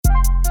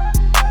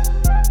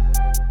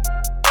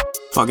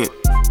fuck it.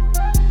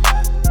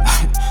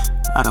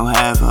 I don't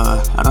have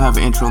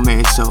an intro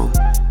made, so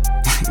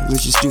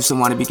let's just do some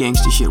wannabe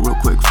gangster shit real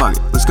quick. Fuck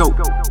it, let's go.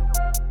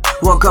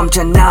 Welcome to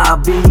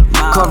Nabi,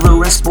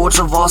 covering sports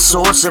of all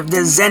sorts. If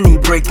there's any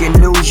breaking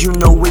news, you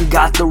know we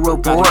got the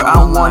report.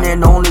 Our one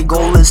and only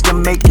goal is to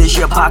make this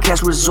your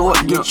podcast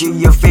resort. Get you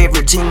your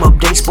favorite team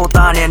updates, both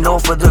on and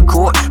off of the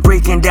court.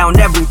 Breaking down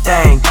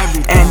everything,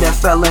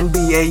 NFL,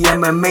 NBA,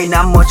 MMA.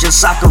 Not much a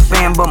soccer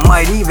fan, but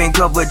might even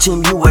cover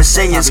Team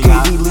USA. Is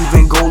KD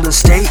leaving Golden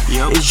State?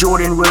 Is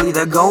Jordan really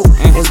the GOAT?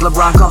 Is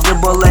LeBron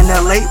comfortable in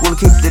LA? We'll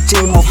keep the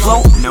team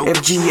afloat.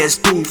 If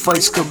GSP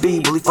fights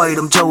Khabib, will he fight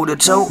him toe to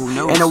toe?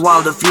 And a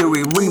Wilder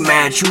Fury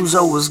rematch, who's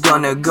always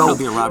gonna go?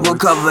 We'll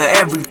cover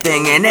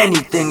everything and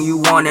anything you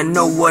wanna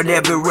know.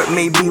 Whatever it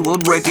may be, we'll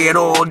break it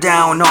all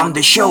down on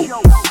the show.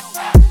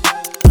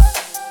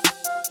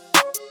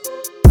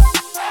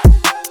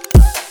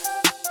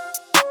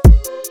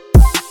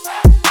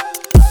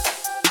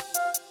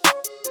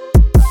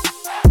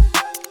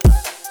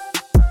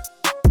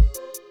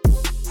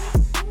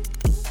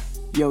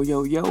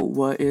 Yo,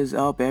 what is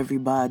up,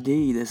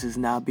 everybody? This is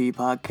Nabi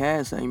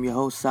Podcast. I am your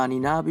host, Sani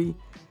Nabi,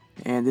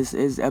 and this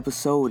is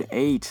episode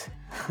 8.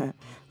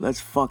 Let's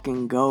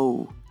fucking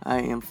go. I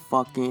am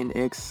fucking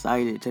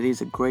excited.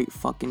 Today's a great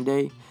fucking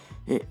day.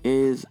 It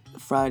is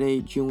Friday,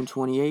 June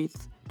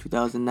 28th,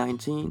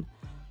 2019.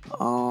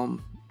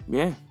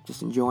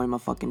 Just enjoying my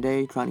fucking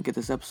day, trying to get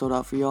this episode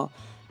out for y'all.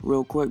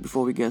 Real quick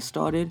before we get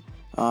started,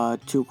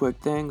 2 quick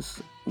things.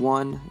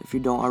 One, if you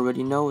don't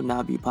already know,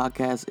 Nabi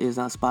Podcast is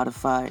on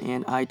Spotify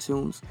and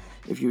iTunes.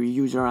 If you're a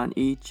user on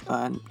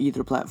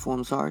either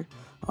platform,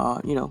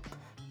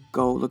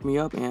 go look me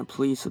up and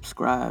please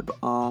subscribe.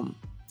 And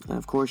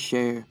of course,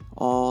 share.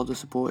 All the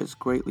support is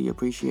greatly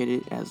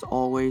appreciated. As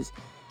always,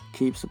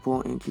 keep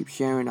supporting, keep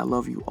sharing. I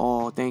love you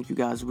all. Thank you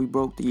guys. We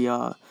broke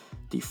the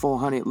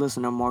 400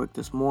 listener mark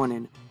this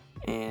morning,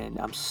 and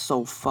I'm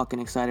so fucking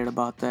excited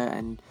about that.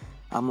 And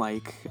I'm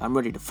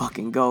ready to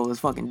fucking go.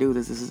 Let's fucking do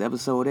this. This is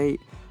episode 8.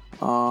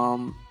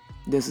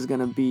 This is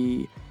gonna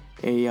be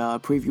a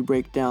preview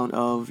breakdown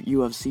of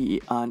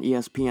UFC on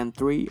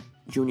ESPN3,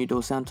 Junior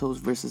Dos Santos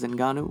versus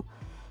Ngannou.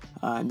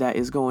 That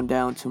is going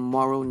down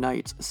tomorrow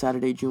night,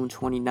 Saturday, June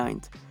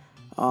 29th.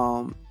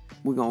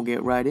 We're gonna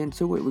get right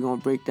into it. We're gonna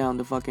break down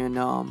the fucking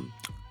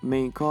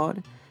main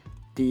card.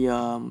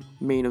 The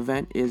main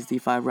event is the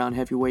 5-round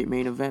heavyweight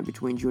main event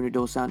between Junior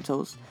Dos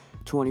Santos,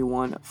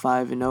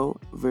 21-5-0,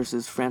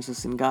 versus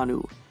Francis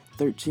Ngannou,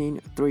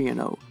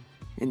 13-3-0.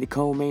 In the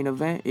co-main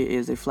event, it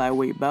is a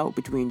flyweight bout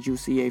between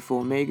Juicy A.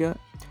 Formiga,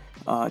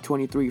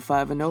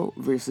 23-5-0,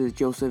 versus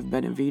Joseph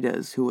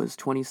Benavidez, who is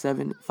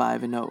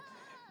 27-5-0.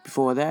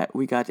 Before that,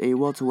 we got a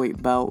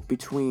welterweight bout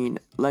between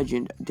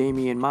legend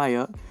Damian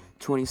Maia,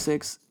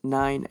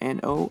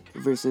 26-9-0,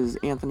 versus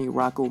Anthony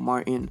Rocco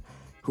Martin,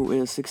 who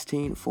is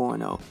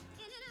 16-4-0.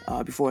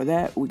 Before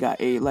that, we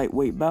got a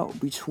lightweight bout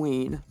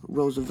between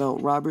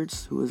Roosevelt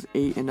Roberts, who is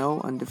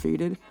 8-0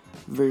 undefeated,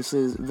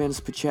 versus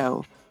Vince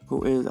Pichel,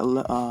 who is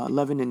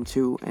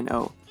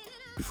 11-2-0.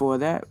 Before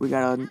that, we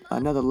got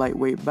another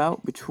lightweight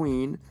bout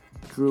between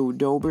Drew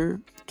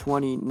Dober,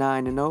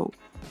 29-0,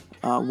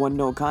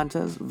 1-0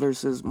 contest,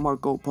 versus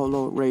Marco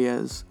Polo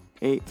Reyes,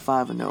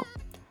 8-5-0.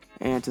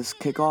 And to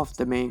kick off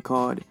the main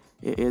card,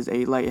 it is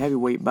a light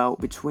heavyweight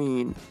bout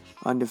between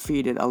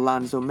undefeated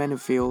Alonzo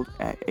Menifield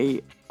at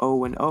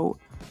 8-0-0,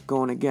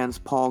 going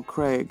against Paul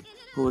Craig,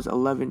 who is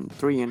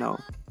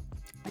 11-3-0.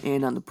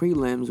 And on the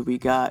prelims, we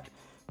got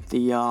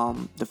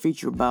the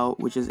feature bout,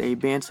 which is a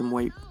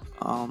bantamweight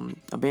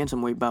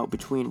bout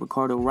between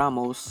Ricardo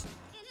Ramos.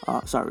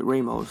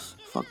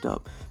 Fucked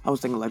up. I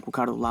was thinking like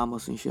Ricardo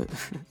Lamas and shit.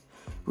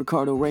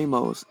 Ricardo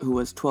Ramos, who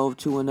is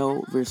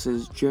 12-2-0,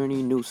 versus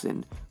Journey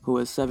Newson, who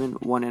is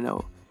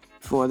 7-1-0.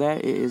 Before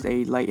that, it is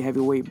a light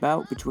heavyweight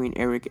bout between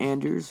Eric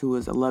Anders, who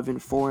is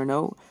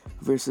 11-4-0,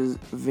 versus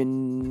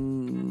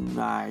Vinicius.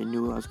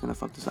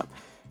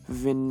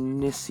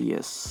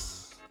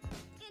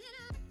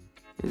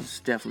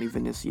 It's definitely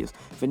Vinicius.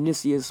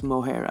 Vinicius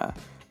Moreira,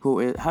 who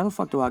is... How the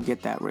fuck do I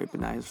get that right, but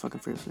not his fucking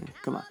first name?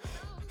 Come on.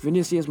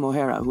 Vinicius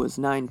Moreira, who is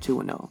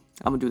 9-2-0. I'm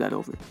gonna do that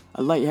over.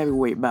 A light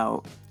heavyweight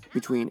bout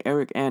between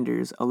Eric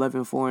Anders,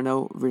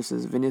 11-4-0,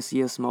 versus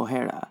Vinicius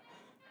Moreira,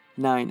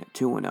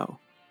 9-2-0.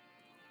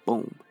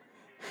 Boom.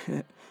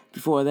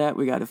 Before that,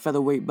 we got a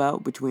featherweight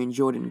bout between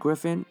Jordan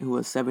Griffin, who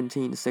is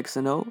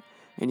 17-6-0,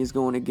 and he's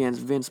going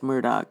against Vince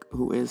Murdoch,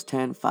 who is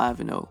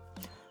 10-5-0.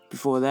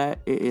 Before that,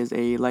 it is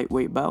a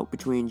lightweight bout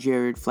between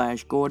Jared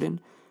Flash Gordon,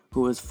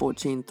 who is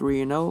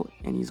 14-3-0,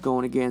 and he's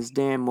going against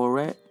Dan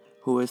Moret,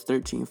 who is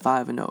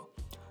 13-5-0.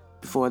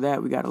 Before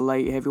that, we got a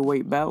light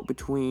heavyweight bout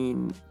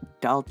between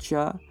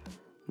Dalcha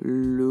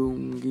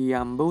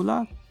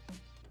Lungiambula,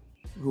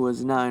 who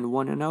is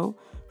 9-1-0,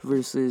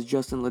 versus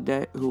Justin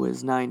Ledet, who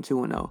is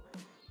 9-2-0.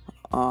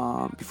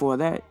 Before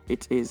that,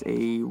 it is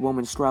a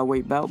women's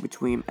strawweight bout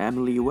between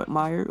Emily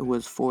Whitmire, who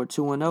is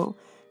 4-2-0.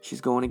 She's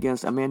going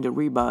against Amanda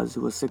Ribas,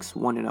 who is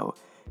 6-1-0.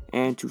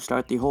 And to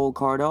start the whole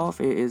card off,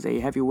 it is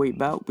a heavyweight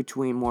bout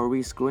between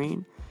Maurice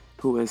Green,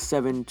 who is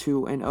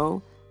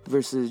 7-2-0,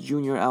 versus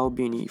Junior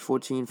Albini,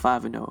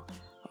 14-5-0.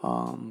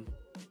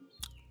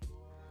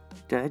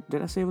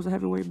 Did I say it was a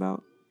heavyweight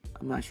bout?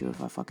 I'm not sure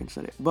if I fucking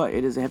said it, but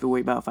it is a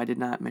heavyweight bout if I did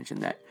not mention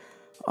that.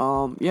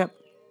 Yep.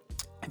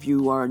 If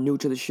you are new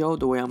to the show,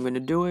 the way I'm going to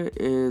do it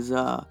is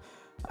I'm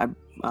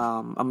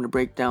going to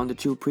break down the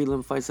 2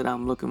 prelim fights that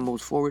I'm looking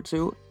most forward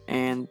to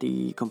and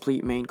the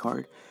complete main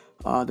card.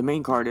 The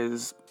main card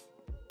is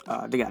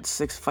they got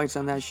 6 fights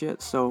on that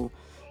shit, so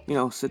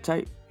sit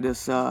tight.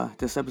 This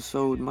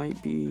episode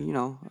might be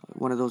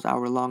one of those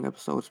hour-long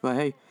episodes, but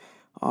hey,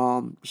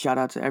 shout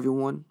out to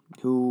everyone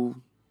who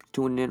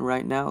tuning in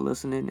right now,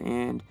 listening,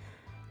 and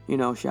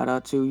shout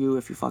out to you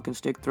if you fucking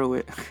stick through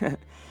it.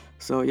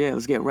 So yeah,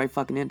 let's get right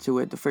fucking into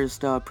it. The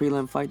first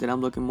prelim fight that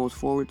I'm looking most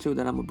forward to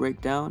that I'm gonna break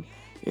down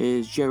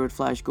is Jared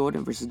Flash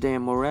Gordon versus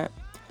Dan Moret.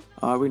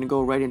 We're gonna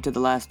go right into the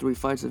last 3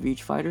 fights of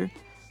each fighter,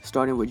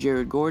 starting with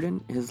Jared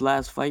Gordon. His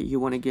last fight, he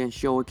won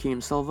against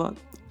Joaquim Silva.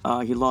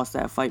 He lost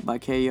that fight by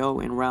KO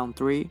in round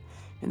 3,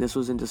 and this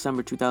was in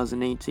December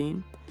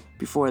 2018.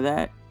 Before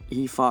that,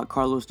 he fought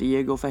Carlos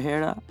Diego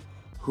Ferreira,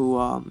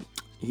 who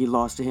he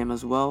lost to him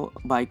as well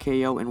by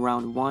KO in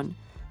round 1.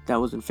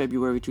 That was in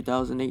February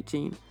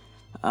 2018.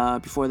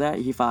 Before that,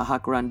 he fought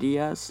Hakran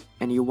Diaz,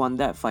 and he won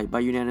that fight by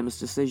unanimous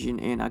decision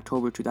in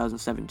October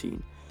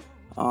 2017.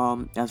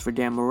 As for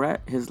Dan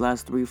Moret, his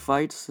last 3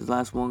 fights, his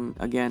last one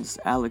against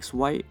Alex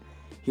White,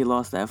 he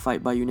lost that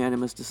fight by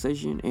unanimous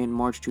decision in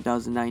March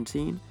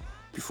 2019.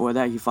 Before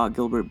that, he fought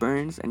Gilbert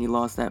Burns, and he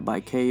lost that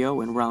by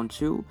KO in round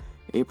 2,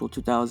 April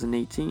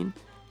 2018.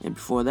 And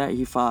before that,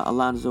 he fought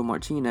Alonzo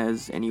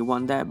Martinez, and he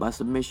won that by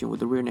submission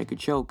with a rear naked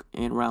choke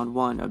in round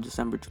 1 of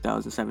December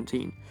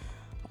 2017.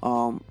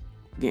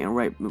 Getting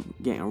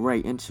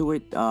right into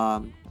it.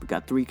 We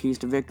got 3 keys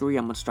to victory.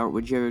 I'm gonna start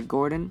with Jared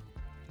Gordon.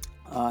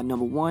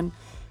 Number 1,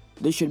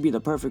 this should be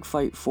the perfect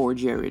fight for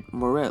Jared.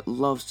 Moret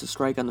loves to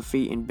strike on the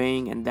feet and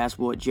bang, and that's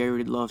what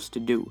Jared loves to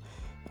do.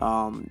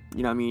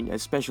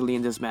 Especially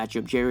in this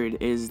matchup,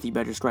 Jared is the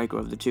better striker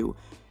of the 2.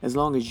 As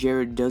long as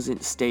Jared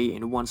doesn't stay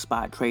in one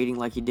spot trading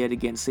like he did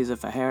against Cesar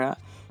Ferreira,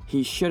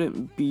 he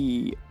shouldn't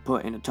be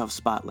put in a tough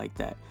spot like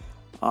that.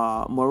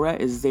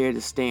 Moret is there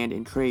to stand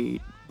and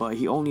trade, but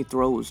he only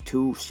throws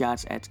 2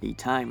 shots at a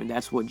time, and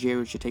that's what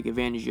Jared should take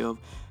advantage of,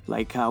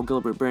 like how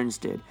Gilbert Burns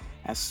did.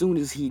 As soon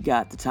as he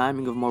got the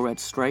timing of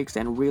Moret's strikes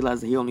and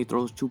realized that he only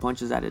throws 2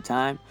 punches at a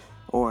time,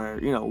 or,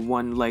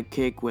 one leg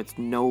kick with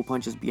no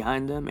punches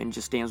behind them and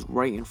just stands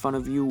right in front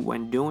of you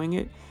when doing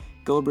it,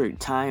 Gilbert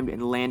timed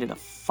and landed a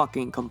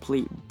fucking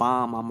complete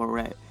bomb on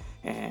Moret.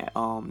 And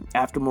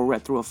after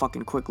Moret threw a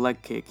fucking quick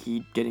leg kick,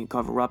 he didn't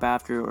cover up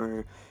after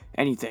or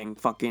anything.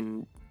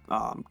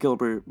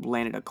 Gilbert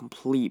landed a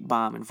complete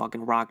bomb and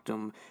fucking rocked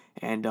him,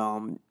 and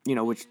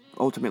which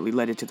ultimately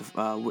led to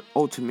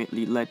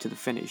the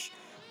finish.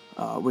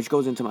 Which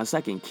goes into my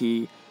second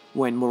key.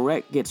 When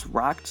Moret gets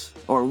rocked,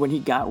 or when he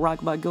got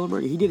rocked by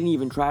Gilbert, he didn't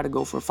even try to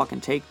go for a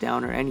fucking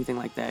takedown or anything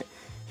like that.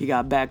 He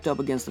got backed up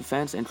against the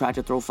fence and tried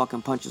to throw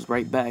fucking punches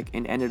right back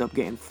and ended up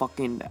getting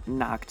fucking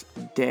knocked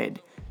dead.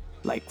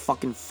 Like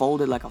fucking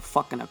folded like a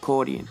fucking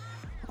accordion.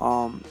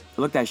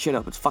 Look that shit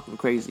up, it's fucking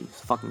crazy.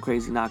 It's a fucking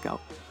crazy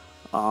knockout.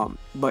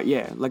 But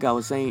yeah, like I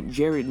was saying,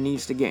 Jared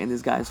needs to get in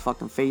this guy's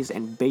fucking face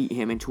and bait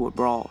him into a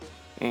brawl.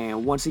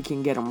 And once he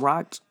can get him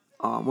rocked,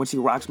 once he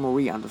rocks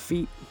Moret on the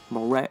feet,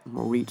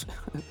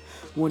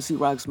 once he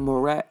rocks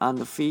Moret on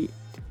the feet,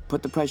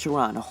 put the pressure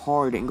on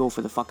hard and go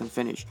for the fucking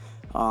finish.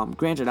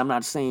 Granted, I'm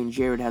not saying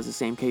Jared has the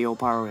same KO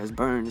power as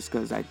Burns,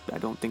 because I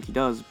don't think he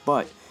does,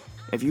 but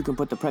if you can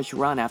put the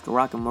pressure on after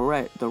rocking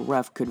Moret, the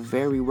ref could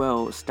very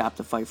well stop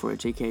the fight for a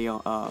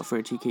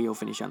TKO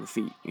finish on the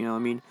feet. You know what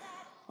I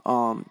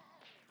mean?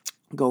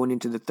 Going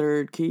into the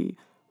third key,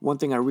 one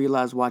thing I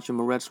realized watching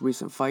Moret's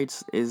recent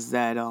fights is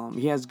that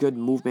he has good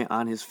movement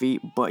on his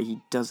feet, but he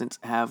doesn't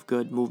have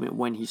good movement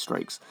when he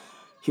strikes.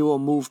 He will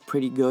move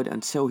pretty good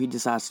until he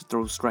decides to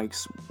throw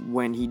strikes.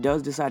 When he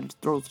does decide to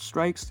throw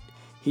strikes,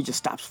 he just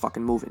stops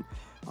fucking moving.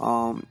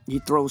 He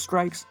throws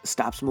strikes,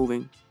 stops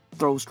moving,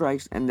 throws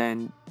strikes, and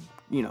then,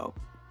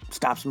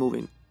 stops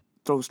moving,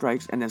 throws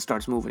strikes, and then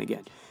starts moving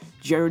again.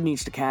 Jared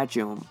needs to catch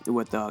him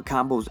with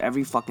combos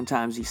every fucking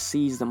time he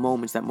sees the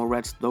moments that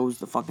Moret throws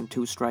the fucking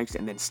 2 strikes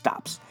and then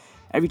stops.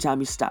 Every time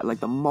he stops, like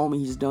the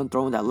moment he's done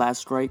throwing that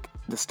last strike,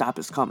 the stop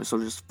is coming. So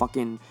just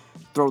fucking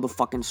throw the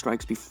fucking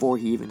strikes before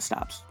he even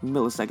stops.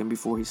 Millisecond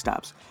before he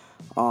stops.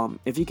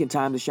 If he can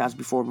time the shots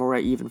before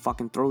Moret even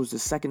fucking throws the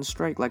second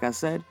strike, like I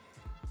said,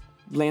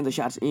 land the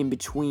shots in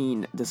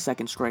between the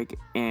second strike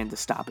and the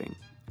stopping.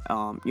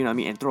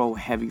 And throw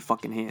heavy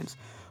fucking hands.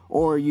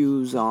 Or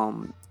use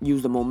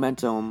the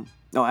momentum.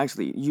 No,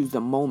 actually, use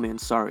the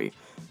moments. Sorry,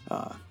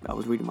 I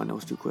was reading my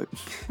notes too quick.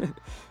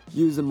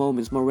 Use the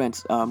moments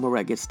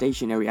Moret gets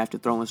stationary after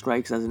throwing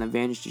strikes as an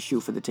advantage to shoot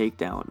for the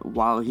takedown.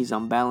 While he's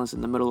unbalanced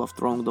in the middle of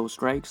throwing those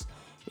strikes,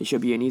 it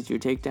should be an easier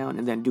takedown,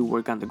 and then do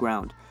work on the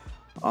ground.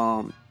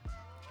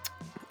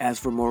 As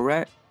for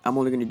Moret, I'm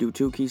only going to do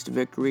 2 keys to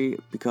victory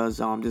because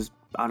there's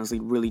honestly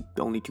really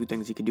only 2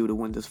 things he could do to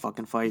win this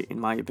fucking fight, in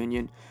my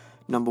opinion.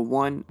 Number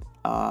one,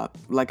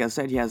 like I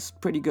said, he has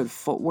pretty good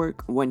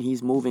footwork when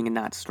he's moving and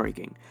not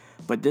striking.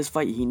 But this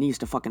fight, he needs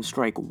to fucking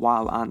strike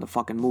while on the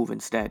fucking move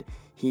instead.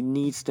 He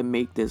needs to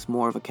make this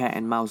more of a cat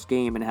and mouse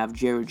game and have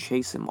Jared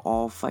chase him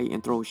all fight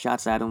and throw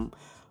shots at him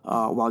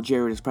while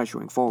Jared is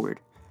pressuring forward.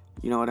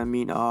 You know what I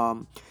mean?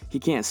 He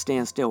can't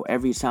stand still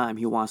every time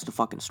he wants to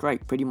fucking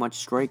strike. Pretty much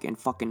strike and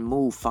fucking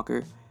move,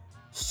 fucker.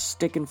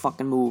 Stick and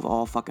fucking move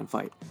all fucking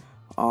fight.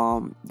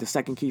 The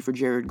second key for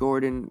Jared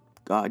Gordon,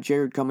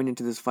 Jared coming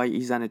into this fight,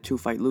 he's on a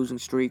 2-fight losing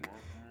streak.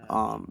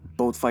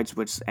 Both fights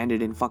which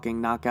ended in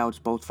fucking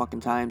knockouts both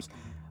fucking times.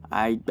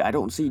 I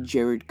don't see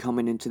Jared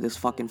coming into this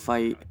fucking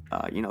fight,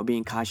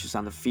 being cautious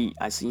on the feet.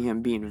 I see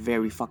him being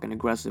very fucking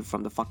aggressive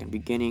from the fucking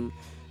beginning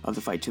of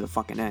the fight to the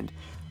fucking end.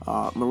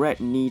 Moret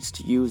needs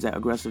to use that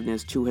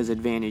aggressiveness to his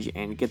advantage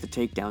and get the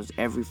takedowns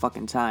every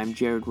fucking time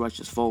Jared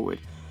rushes forward.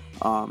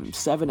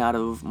 7 out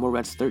of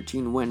Moret's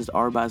 13 wins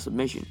are by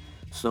submission.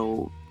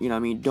 So,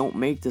 don't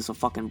make this a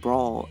fucking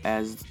brawl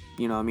as,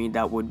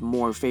 that would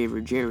more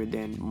favor Jared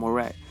than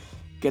Moret.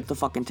 Get the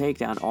fucking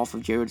takedown off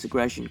of Jared's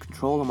aggression,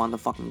 control him on the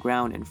fucking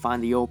ground, and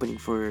find the opening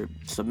for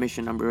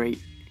submission number 8.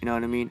 You know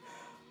what I mean?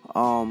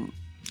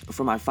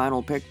 For my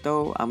final pick,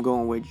 though, I'm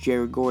going with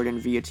Jared Gordon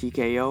via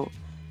TKO.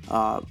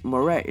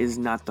 Moret is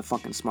not the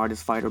fucking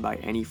smartest fighter by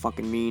any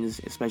fucking means,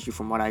 especially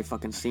from what I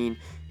fucking seen.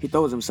 He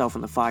throws himself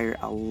in the fire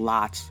a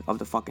lot of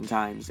the fucking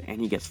times,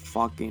 and he gets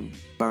fucking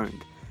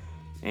burned.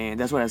 And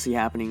that's what I see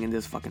happening in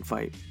this fucking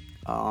fight.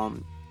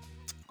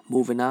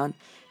 Moving on,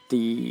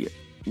 the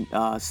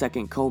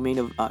second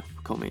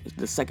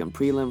the second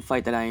prelim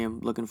fight that I am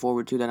looking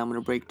forward to that I'm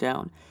going to break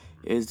down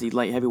is the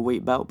light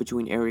heavyweight bout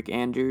between Eric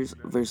Anders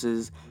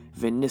versus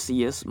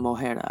Vinicius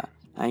Moreira.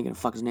 I ain't going to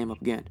fuck his name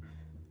up again.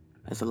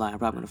 That's a lie. I'm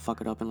probably going to fuck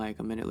it up in like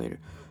a minute later.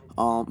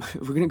 We're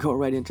going to go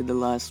right into the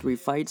last 3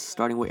 fights,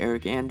 starting with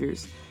Eric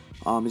Anders.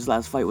 His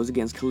last fight was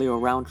against Khalil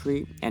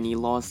Roundtree, and he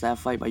lost that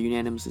fight by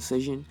unanimous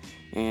decision,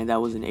 and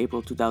that was in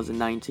April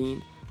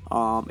 2019.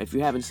 If you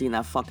haven't seen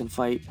that fucking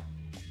fight,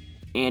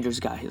 Anders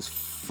got his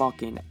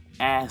fucking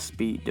ass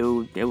beat,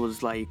 dude. It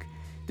was like,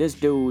 this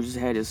dude's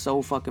head is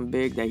so fucking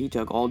big that he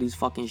took all these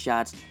fucking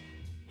shots.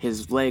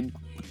 His leg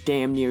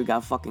damn near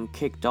got fucking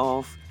kicked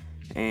off,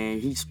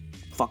 and he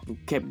fucking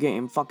kept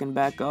getting fucking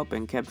back up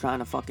and kept trying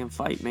to fucking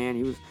fight,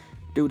 man.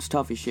 Dude's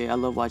tough as shit. I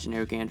love watching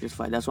Eric Anders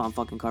fight. That's why I'm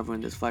fucking covering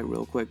this fight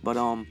real quick. But,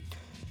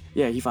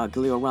 he fought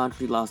Khalil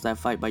Roundtree, lost that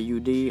fight by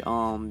UD,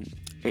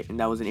 and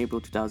that was in April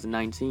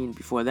 2019.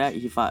 Before that,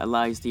 he fought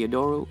Elias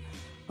Theodorou.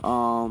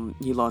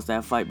 He lost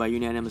that fight by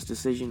unanimous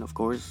decision, of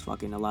course.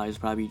 Fucking Elias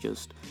probably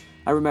just...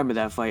 I remember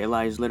that fight.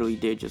 Elias literally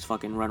did just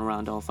fucking run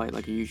around all fight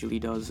like he usually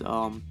does.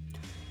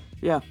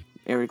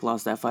 Eric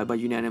lost that fight by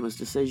unanimous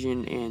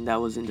decision, and that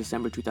was in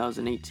December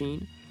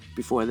 2018.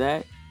 Before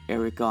that,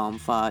 Eric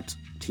fought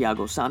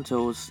Thiago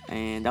Santos,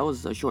 and that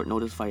was a short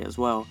notice fight as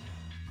well.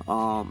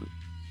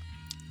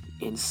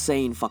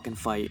 Insane fucking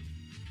fight.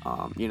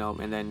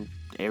 And then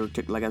Eric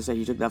took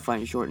that fight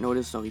in short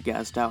notice, so he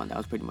gassed out, and that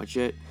was pretty much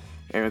it.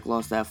 Eric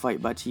lost that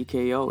fight by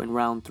TKO in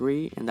round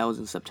 3, and that was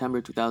in September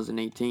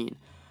 2018.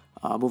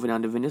 Moving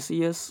on to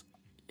Vinicius,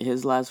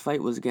 his last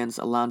fight was against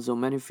Alonzo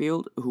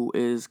Menifield, who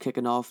is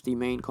kicking off the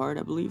main card,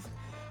 I believe.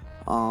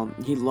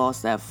 He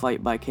lost that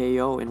fight by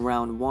KO in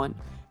round 1,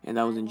 and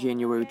that was in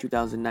January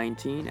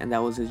 2019, and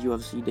that was his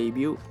UFC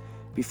debut.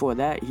 Before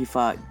that, he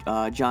fought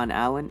John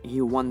Allen.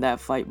 He won that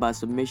fight by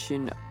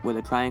submission with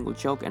a triangle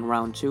choke in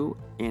round 2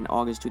 in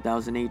August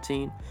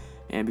 2018.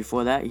 And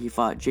before that, he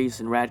fought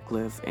Jason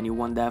Radcliffe, and he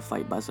won that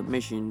fight by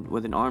submission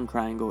with an arm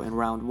triangle in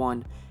round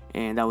 1,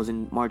 and that was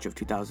in March of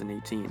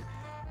 2018.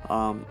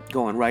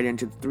 Going right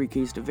into the 3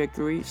 keys to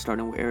victory,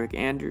 starting with Eric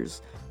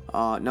Anders.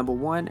 Number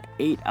 1,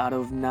 8 out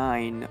of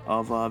 9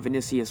 of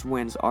Vinicius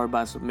wins are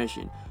by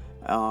submission.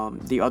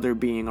 The other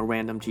being a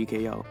random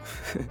TKO.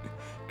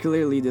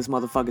 Clearly, this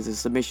motherfucker's a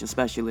submission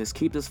specialist.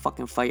 Keep this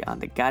fucking fight on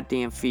the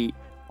goddamn feet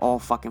all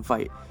fucking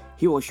fight.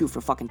 He will shoot for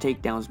fucking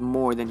takedowns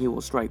more than he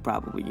will strike,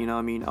 probably, you know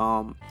what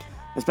I mean?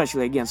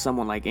 Especially against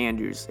someone like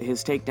Anders.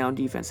 His takedown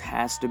defense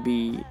has to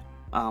be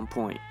on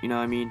point, you know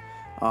what I mean?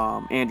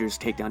 Anders'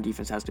 takedown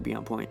defense has to be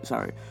on point,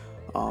 sorry.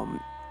 You know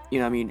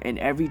what I mean? And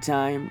every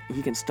time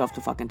he can stuff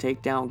the fucking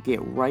takedown, get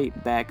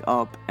right back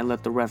up, and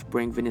let the ref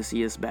bring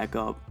Vinicius back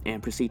up,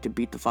 and proceed to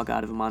beat the fuck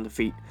out of him on the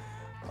feet.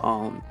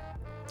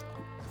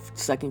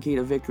 Second key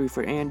to victory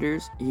for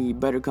Anders, he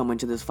better come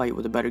into this fight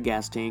with a better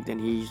gas tank than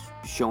he's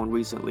shown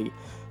recently.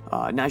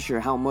 Not sure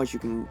how much you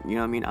can, you know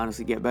what I mean,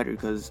 honestly get better,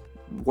 because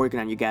working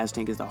on your gas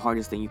tank is the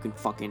hardest thing you can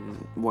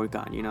fucking work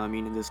on, you know what I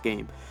mean, in this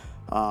game.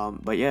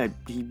 But yeah,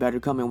 he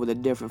better come in with a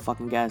different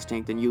fucking gas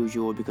tank than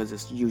usual, because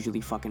it's usually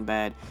fucking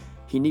bad.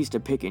 He needs to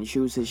pick and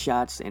choose his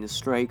shots and his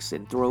strikes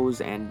and throws,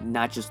 and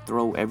not just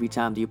throw every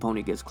time the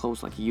opponent gets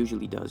close like he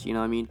usually does, you know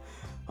what I mean?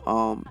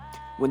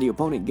 When the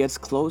opponent gets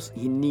close,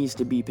 he needs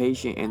to be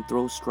patient and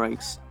throw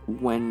strikes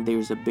when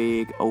there's a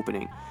big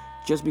opening.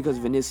 Just because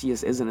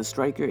Vinicius isn't a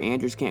striker,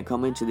 Anders can't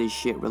come into this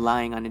shit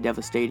relying on a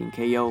devastating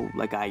KO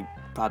like I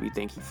probably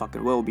think he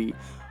fucking will be.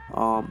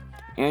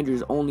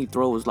 Andrews only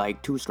throws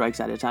like 2 strikes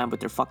at a time, but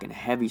they're fucking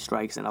heavy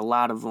strikes, and a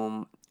lot of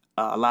them,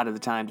 a lot of the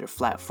time, they're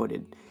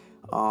flat-footed.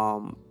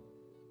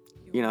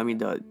 You know what I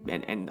mean?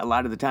 And a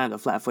lot of the time, the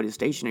flat-footed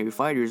stationary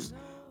fighters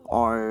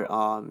are,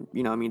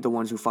 you know what I mean, the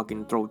ones who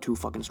fucking throw 2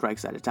 fucking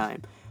strikes at a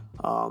time.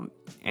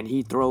 And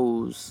he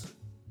throws,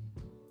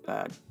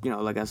 you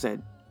know, like I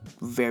said,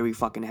 very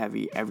fucking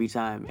heavy every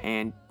time.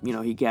 And, you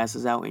know, he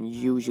gasses out and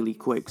usually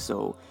quick.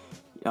 So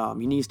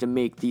he needs to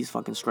make these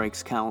fucking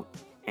strikes count.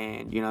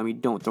 And, you know what I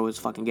mean, don't throw his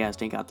fucking gas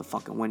tank out the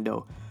fucking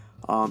window.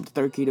 The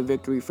third key to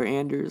victory for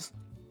Anders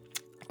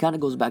kind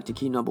of goes back to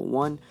key number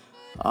 1.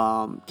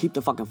 Keep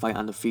the fucking fight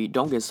on the feet.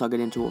 Don't get suckered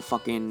into a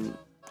fucking...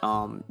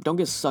 don't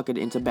get suckered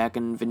into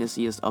backing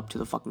Vinicius up to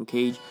the fucking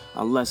cage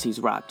unless he's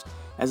rocked.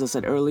 As I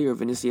said earlier,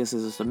 Vinicius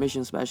is a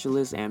submission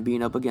specialist, and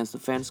being up against the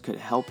fence could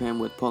help him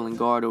with pulling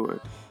guard or,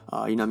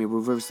 you know what I mean,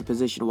 reverse the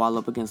position while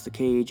up against the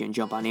cage and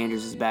jump on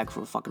Anders' back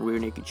for a fucking rear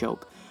naked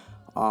choke.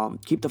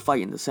 Keep the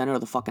fight in the center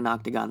of the fucking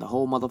octagon the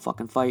whole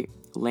motherfucking fight.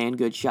 Land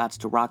good shots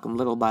to rock him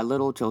little by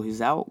little till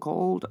he's out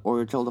cold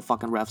or till the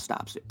fucking ref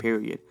stops it,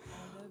 period.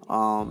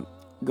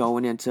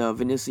 Going into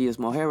Vinicius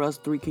Moreira's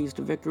 3 keys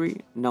to victory.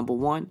 Number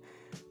 1,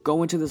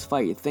 go into this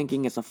fight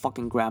thinking it's a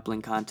fucking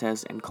grappling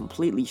contest and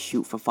completely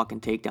shoot for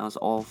fucking takedowns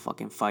all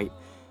fucking fight.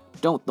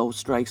 Don't throw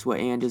strikes with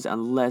Anders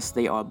unless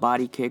they are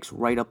body kicks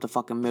right up the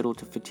fucking middle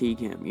to fatigue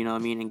him, you know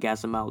what I mean, and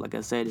gas him out. Like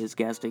I said, his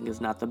gas tank is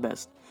not the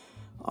best.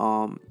 You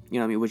know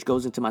what I mean, which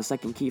goes into my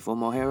second key for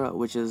Moreira,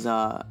 which is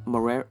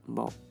Moreira.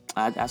 Well,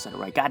 I said it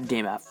right. God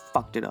damn it, I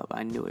fucked it up.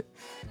 I knew it.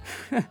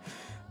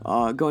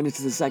 Going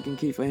into the second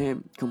key for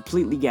him,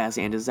 completely gas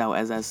Anders out.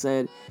 As I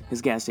said,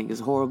 his gas tank is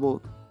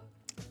horrible.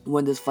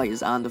 When this fight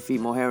is on the feet,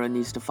 Moreira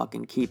needs to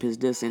fucking keep his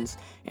distance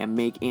and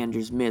make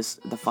Anders miss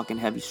the fucking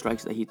heavy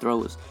strikes that he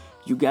throws.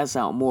 You gas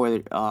out more,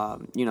 you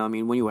know what I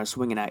mean, when you are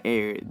swinging at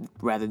air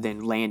rather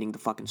than landing the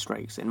fucking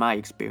strikes, in my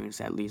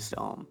experience at least.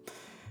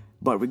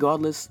 But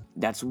regardless,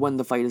 that's when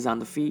the fight is on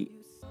the feet,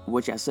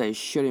 which I said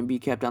shouldn't be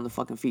kept on the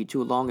fucking feet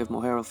too long if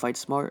Moreira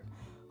fights smart.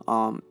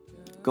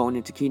 Going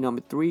into key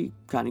number 3,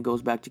 kind of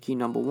goes back to key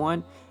number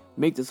 1.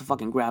 Make this a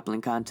fucking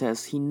grappling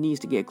contest. He needs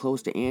to get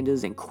close to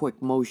Anders in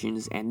quick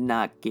motions and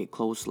not get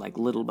close like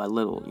little by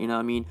little. You know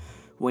what I mean?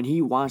 When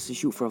he wants to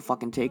shoot for a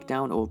fucking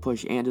takedown or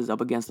push Anders up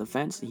against the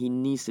fence, he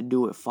needs to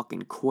do it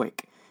fucking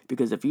quick.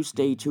 Because if you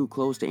stay too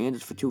close to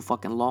Anders for too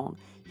fucking long,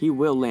 he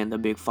will land a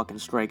big fucking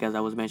strike, as I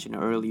was mentioning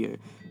earlier.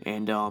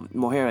 And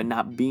Moreira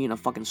not being a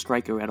fucking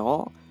striker at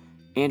all,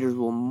 Anders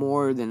will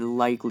more than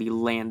likely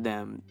land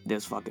them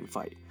this fucking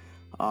fight.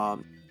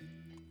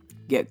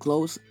 Get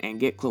close and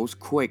get close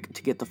quick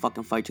to get the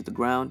fucking fight to the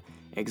ground.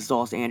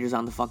 Exhaust Anders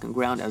on the fucking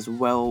ground as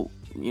well,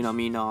 you know what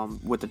I mean,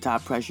 with the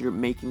top pressure,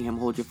 making him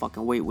hold your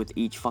fucking weight with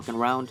each fucking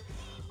round.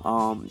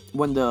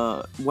 When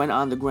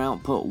on the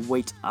ground, put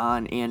weight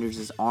on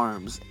Anders'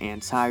 arms and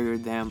tire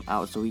them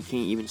out so he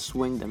can't even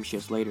swing them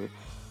shits later.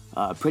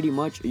 Pretty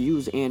much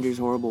use Anders'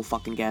 horrible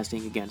fucking gas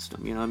tank against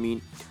him, you know what I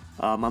mean?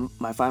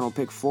 My final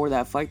pick for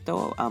that fight,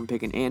 though, I'm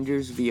picking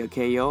Anders via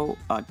KO,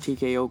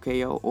 TKO,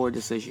 KO, or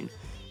decision.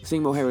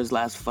 Seeing Moreira's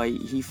last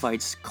fight, he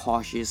fights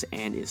cautious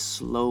and is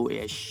slow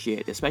as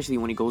shit, especially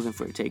when he goes in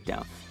for a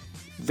takedown.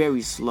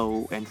 Very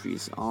slow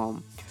entries.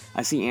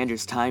 I see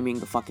Anders timing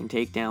the fucking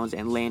takedowns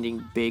and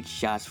landing big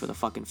shots for the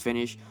fucking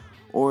finish,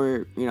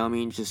 or, you know what I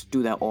mean, just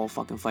do that all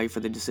fucking fight for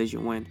the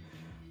decision win.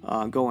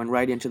 Going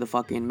right into the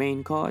fucking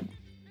main card.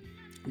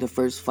 The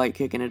first fight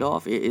kicking it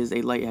off, it is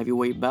a light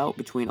heavyweight bout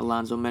between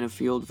Alonzo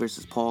Menifield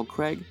versus Paul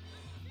Craig.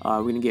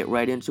 We're going to get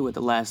right into it.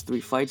 The last 3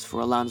 fights for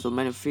Alonzo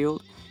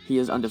Menifield. He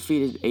is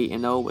undefeated,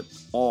 8-0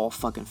 with all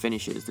fucking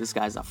finishes. This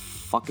guy's a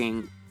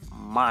fucking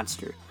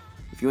monster.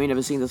 If you ain't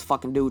ever seen this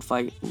fucking dude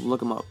fight,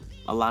 look him up.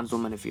 Alonzo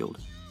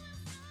Menifield.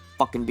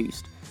 Fucking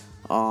beast.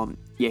 Yeah,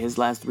 his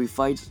last 3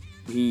 fights,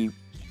 he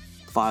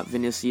fought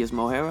Vinicius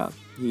Moreira.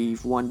 He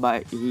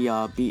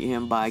beat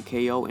him by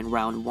KO in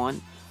round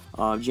 1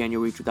 of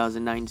January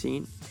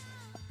 2019.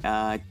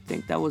 I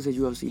think that was his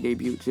UFC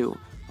debut too.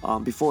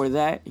 Before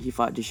that, he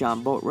fought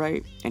Deshaun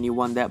Boatwright, and he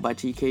won that by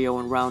TKO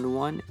in round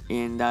 1,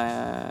 and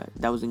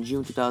that was in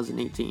June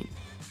 2018.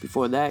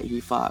 Before that, he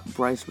fought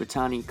Bryce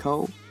Ratani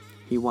Coe.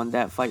 He won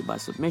that fight by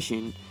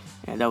submission,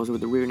 and that was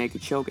with the rear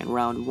naked choke in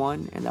round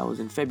 1, and that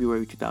was in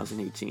February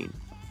 2018.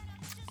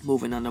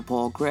 Moving on to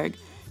Paul Craig,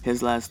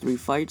 his last 3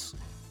 fights.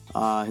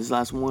 His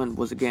last one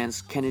was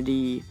against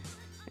Kennedy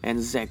and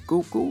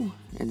Nzechukwu.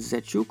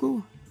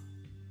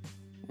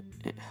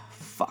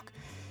 Fuck.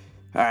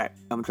 Alright,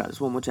 I'm gonna try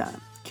this one more time.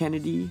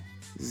 Kennedy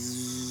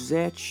Nzechukwu.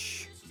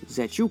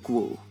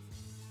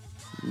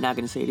 Not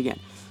gonna say it again.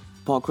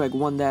 Paul Craig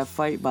won that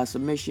fight by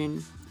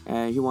submission.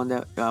 He won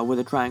that with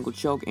a triangle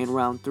choke in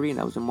round 3, and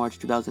that was in March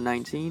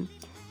 2019.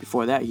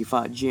 Before that, he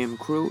fought Jim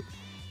Crute,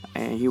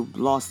 and he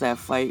lost that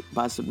fight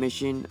by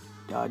submission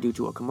due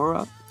to a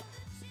Kimura,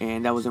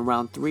 and that was in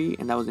round 3,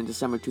 and that was in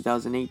December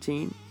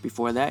 2018.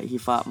 Before that, he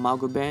fought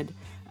Magomed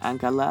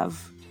Ankalaev,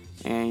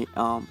 and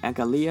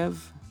Ankalaev.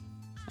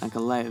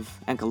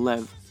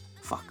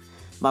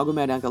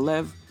 Magomed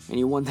Ankalaev. and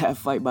he won that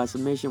fight by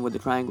submission with the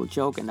triangle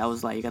choke, and that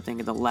was like, I think,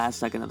 at the last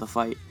second of the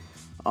fight,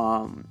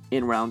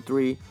 in round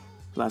 3,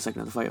 last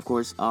second of the fight, of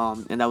course,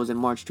 and that was in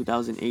March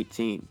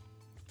 2018.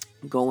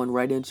 Going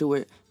right into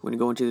it, we're going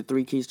to go into the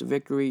 3 keys to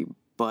victory,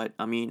 but,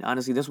 I mean,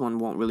 honestly, this one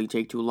won't really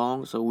take too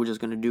long, so we're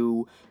just going to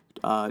do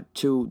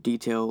 2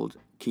 detailed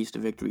keys to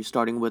victory,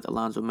 starting with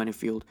Alonzo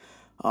Menifield.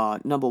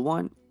 Number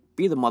 1,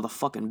 be the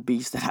motherfucking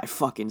beast that I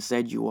fucking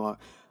said you are.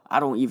 I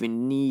don't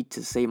even need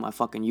to say my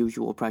fucking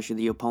usual pressure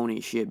the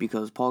opponent shit,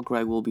 because Paul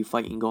Craig will be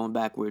fighting going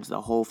backwards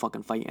the whole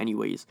fucking fight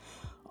anyways.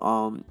 You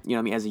know what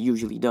I mean, as he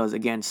usually does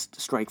against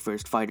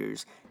strike-first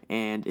fighters.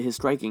 And his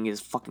striking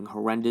is fucking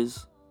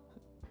horrendous.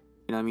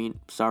 You know what I mean?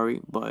 Sorry,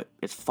 but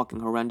it's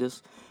fucking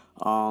horrendous.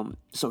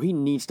 So he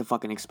needs to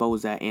fucking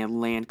expose that and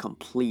land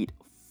complete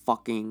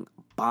fucking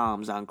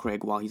bombs on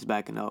Craig while he's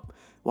backing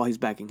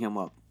him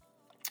up.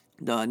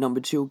 The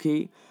number 2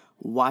 key,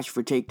 watch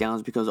for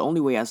takedowns, because the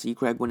only way I see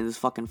Craig winning this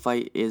fucking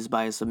fight is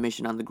by a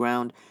submission on the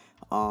ground.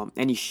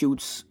 And he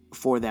shoots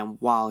for them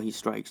while he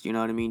strikes, you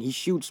know what I mean? He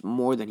shoots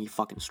more than he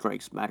fucking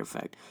strikes, matter of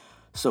fact.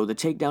 So the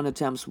takedown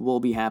attempts will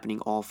be happening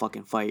all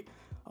fucking fight.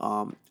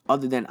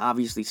 Other than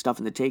obviously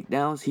stuffing the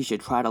takedowns, he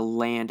should try to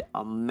land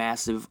a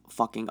massive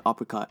fucking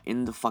uppercut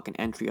in the fucking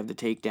entry of the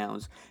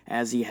takedowns,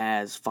 as he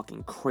has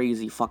fucking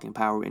crazy fucking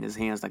power in his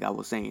hands, like I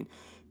was saying.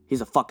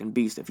 He's a fucking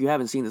beast. If you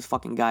haven't seen this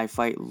fucking guy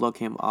fight, look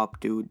him up,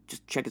 dude.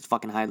 Just check his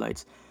fucking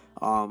highlights.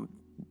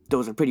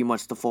 Those are pretty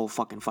much the full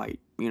fucking fight.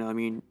 You know what I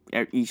mean?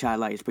 Each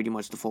highlight is pretty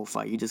much the full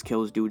fight. He just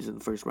kills dudes in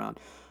the first round.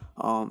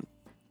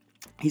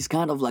 He's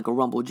kind of like a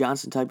Rumble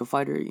Johnson type of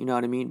fighter, you know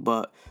what I mean?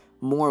 But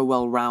more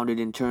well-rounded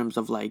in terms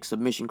of like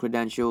submission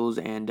credentials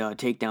and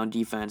takedown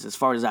defense, as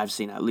far as I've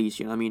seen, at least,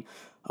 you know what I mean?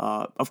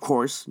 Of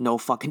course, no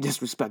fucking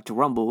disrespect to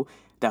Rumble.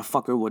 That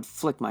fucker would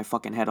flick my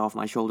fucking head off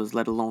my shoulders,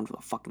 let alone with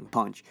a fucking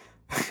punch.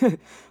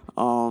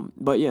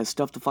 But yeah,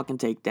 stuff the fucking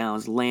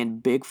takedowns,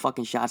 land big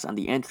fucking shots on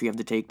the entry of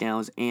the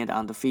takedowns and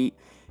on the feet.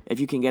 If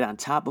you can get on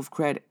top of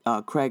Craig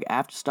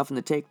after stuffing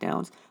the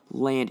takedowns,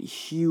 land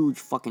huge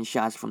fucking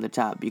shots from the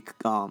top.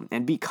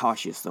 And be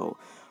cautious though,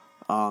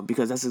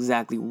 because that's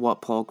exactly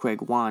what Paul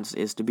Craig wants,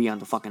 is to be on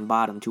the fucking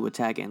bottom to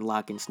attack and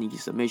lock in sneaky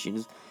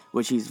submissions,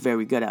 which he's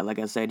very good at. Like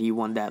I said, he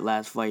won that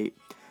last fight.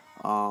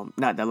 Not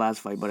that last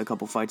fight, but a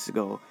couple fights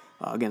ago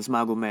against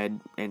Magomed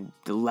in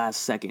the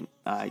last second.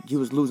 He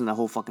was losing the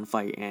whole fucking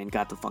fight and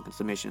got the fucking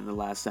submission in the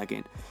last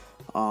second.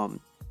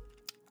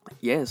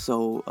 Yeah,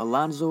 so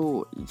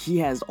Alonzo, he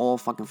has all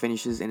fucking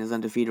finishes in his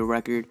undefeated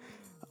record,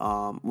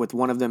 with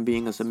one of them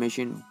being a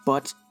submission,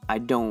 but I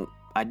don't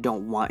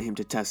want him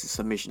to test his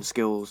submission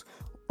skills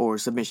or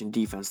submission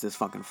defense this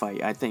fucking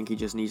fight. I think he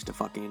just needs to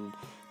fucking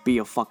be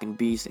a fucking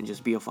beast and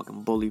just be a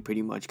fucking bully,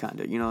 pretty much,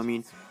 kinda, you know what I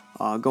mean?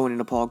 Going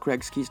into Paul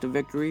Craig's keys to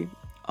victory,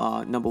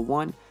 number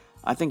 1,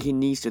 I think he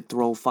needs to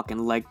throw fucking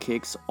leg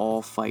kicks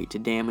all fight to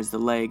damage the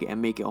leg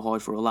and make it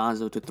hard for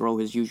Alonzo to throw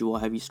his usual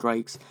heavy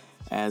strikes.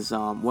 As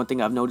one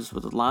thing I've noticed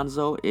with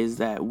Alonzo is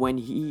that when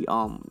he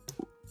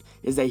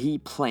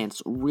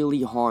plants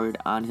really hard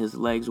on his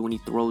legs when he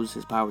throws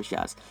his power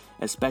shots,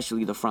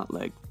 especially the front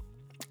leg.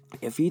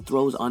 If he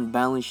throws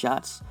unbalanced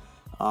shots,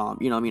 you know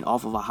what I mean,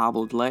 off of a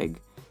hobbled leg,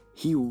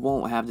 he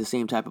won't have the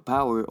same type of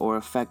power or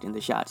effect in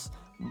the shots.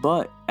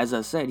 But, as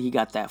I said, he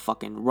got that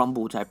fucking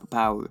Rumble type of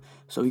power,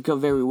 so he could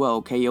very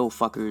well KO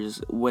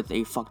fuckers with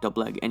a fucked up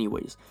leg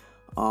anyways.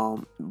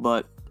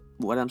 But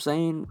what I'm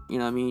saying, you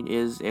know what I mean,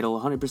 is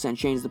it'll 100%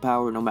 change the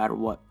power no matter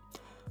what,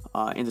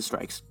 in the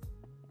strikes,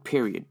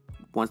 period.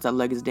 Once that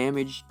leg is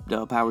damaged,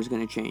 the power is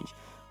going to change.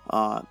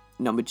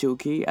 Number 2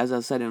 key, as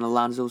I said in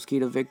Alonzo's key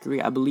to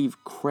victory, I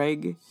believe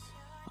Craig,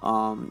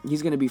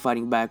 he's going to be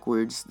fighting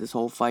backwards this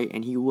whole fight,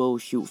 and he will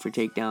shoot for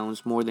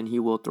takedowns more than he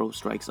will throw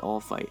strikes all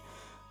fight.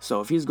 So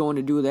if he's going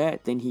to do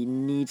that, then he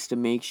needs to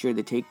make sure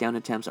the takedown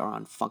attempts are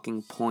on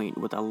fucking point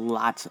with a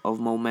lot of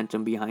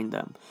momentum behind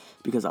them.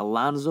 Because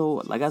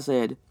Alonzo, like I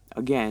said,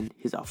 again,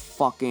 he's a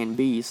fucking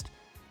beast.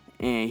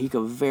 And he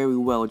could very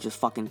well just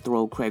fucking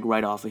throw Craig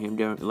right off of him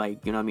during,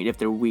 like, you know what I mean, if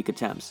they're weak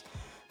attempts.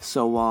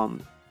 So,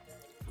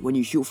 when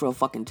you shoot for a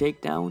fucking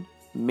takedown,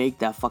 make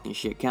that fucking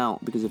shit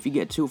count. Because if you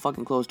get too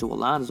fucking close to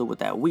Alonzo with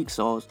that weak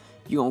sauce,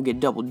 you gonna get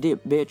double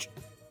dip, bitch.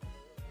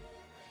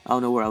 I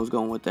don't know where I was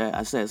going with that.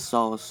 I said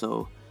sauce,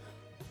 so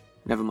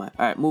never mind.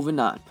 Alright, moving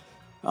on.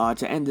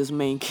 To end this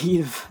main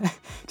key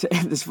to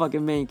end this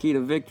fucking main key to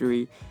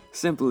victory,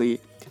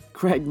 simply,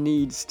 Craig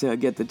needs to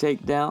get the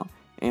takedown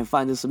and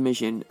find the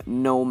submission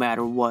no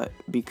matter what,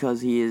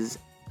 because he is,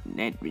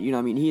 you know what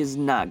I mean, he is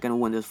not gonna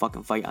win this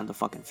fucking fight on the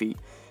fucking feet.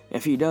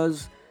 If he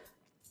does,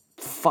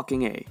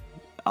 fucking A.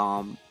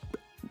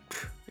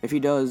 If he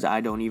does,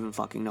 I don't even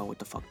fucking know what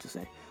the fuck to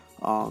say.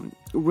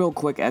 Real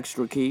quick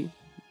extra key,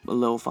 a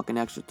little fucking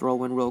extra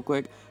throw in real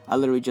quick. I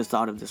literally just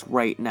thought of this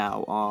right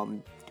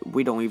now.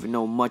 We don't even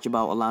know much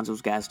about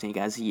Alonzo's gas tank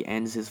as he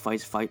ends his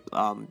fight,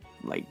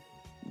 like,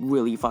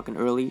 really fucking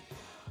early.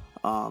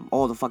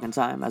 All the fucking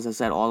time. As I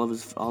said, all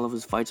of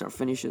his fights are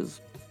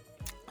finishes.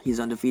 He's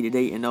undefeated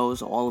 8-0,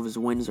 so all of his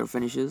wins are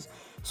finishes.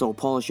 So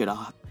Paul should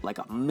like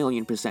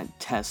 1,000,000%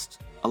 test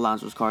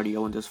Alonzo's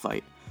cardio in this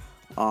fight.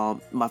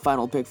 My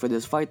final pick for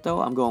this fight,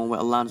 though, I'm going with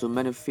Alonzo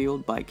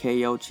Menifield by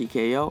KO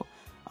TKO.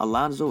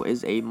 Alonzo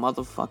is a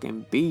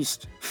motherfucking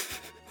beast.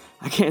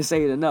 I can't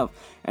say it enough.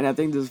 And I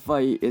think this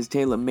fight is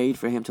tailor-made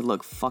for him to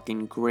look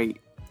fucking great.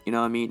 You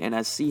know what I mean? And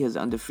I see his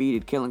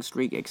undefeated killing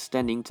streak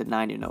extending to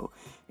 9-0.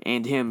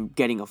 And him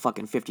getting a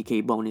fucking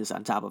 50K bonus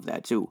on top of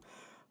that, too.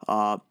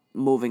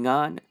 Moving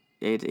on,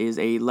 it is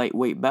a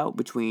lightweight bout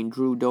between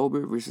Drew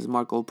Dober versus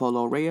Marco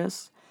Polo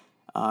Reyes.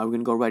 We're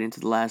going to go right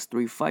into the last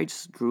 3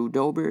 fights. Drew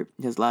Dober,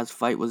 his last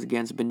fight was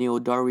against Beneil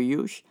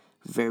Dariush.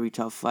 Very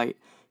tough fight.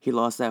 He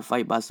lost that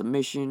fight by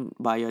submission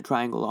by a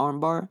triangle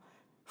armbar.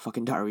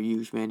 Fucking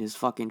Dariush, man. His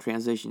fucking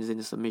transitions in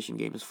the submission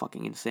game is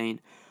fucking insane.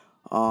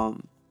 Beneil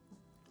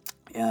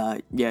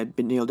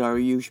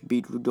Dariush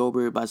beat Drew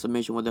Dober by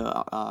submission with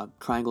a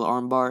triangle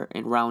armbar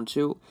in round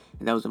 2.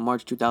 And that was in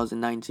March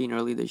 2019,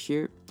 early this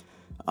year.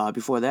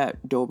 Before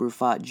that, Dober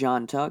fought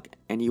John Tuck,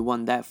 and he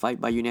won that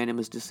fight by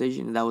unanimous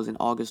decision, and that was in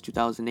August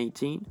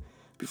 2018.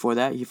 Before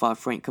that, he fought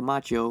Frank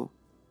Camacho.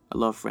 I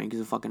love Frank,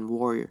 he's a fucking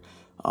warrior.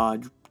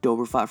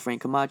 Dober fought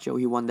Frank Camacho,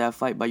 he won that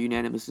fight by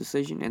unanimous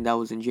decision, and that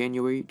was in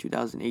January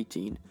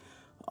 2018.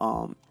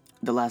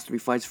 The last 3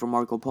 fights for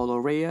Marco Polo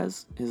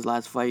Reyes, his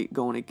last fight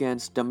going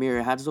against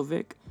Damir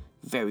Hadzovic,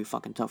 very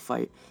fucking tough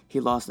fight. He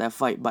lost that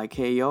fight by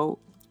KO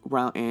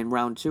in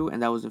round 2,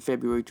 and that was in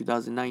February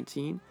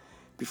 2019.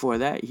 Before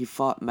that, he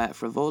fought Matt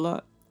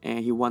Frivola, and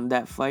he won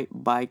that fight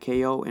by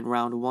KO in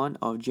round 1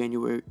 of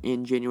January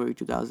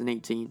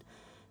 2018.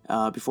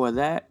 Before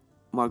that,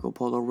 Marco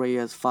Polo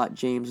Reyes fought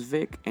James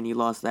Vick, and he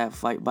lost that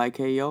fight by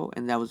KO,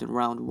 and that was in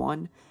round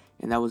 1,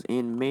 and that was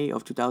in May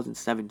of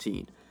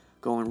 2017.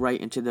 Going right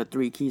into the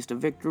 3 keys to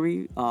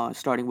victory,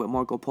 starting with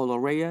Marco Polo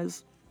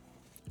Reyes.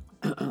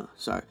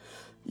 Sorry.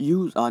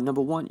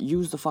 Number 1,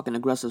 use the fucking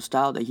aggressive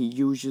style that he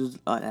usually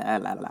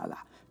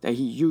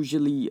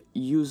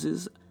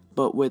uses,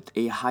 but with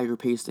a higher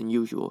pace than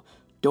usual.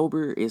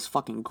 Dober is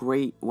fucking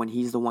great when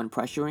he's the one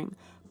pressuring,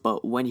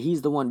 but when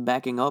he's the one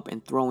backing up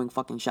and throwing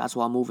fucking shots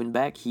while moving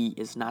back, he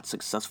is not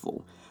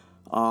successful.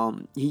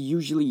 He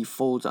usually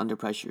folds under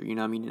pressure, you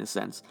know what I mean, in a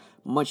sense.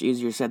 Much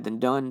easier said than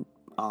done,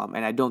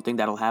 and I don't think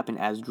that'll happen,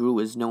 as Drew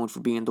is known for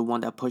being the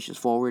one that pushes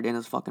forward in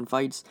his fucking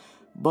fights.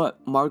 But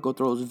Marco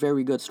throws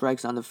very good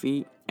strikes on the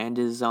feet and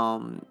is, you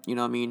know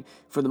what I mean,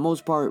 for the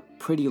most part,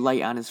 pretty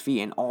light on his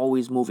feet and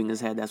always moving his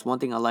head. That's one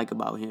thing I like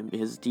about him.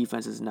 His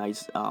defense is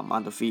nice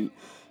on the feet.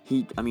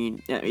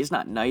 It's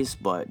not nice,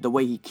 but the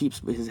way he keeps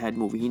his head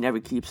moving, he never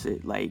keeps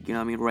it, like, you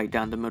know what I mean, right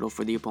down the middle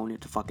for the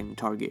opponent to fucking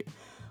target.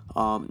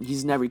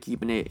 He's never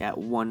keeping it at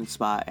one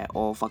spot at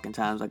all fucking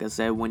times. Like I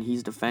said, when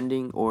he's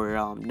defending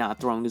or not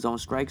throwing his own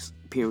strikes,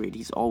 period,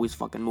 he's always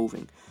fucking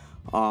moving.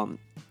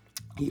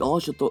 He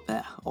also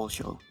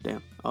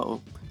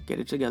get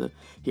it together.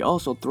 He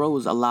also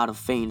throws a lot of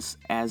feints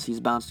as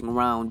he's bouncing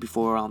around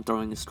before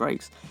throwing his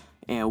strikes.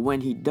 And when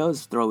he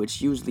does throw,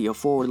 it's usually a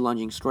forward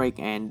lunging strike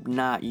and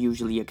not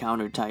usually a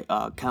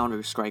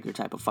counter striker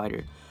type of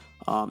fighter.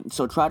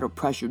 So try to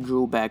pressure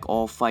Drew back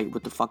all fight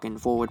with the fucking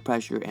forward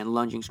pressure and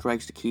lunging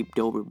strikes to keep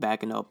Dober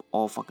backing up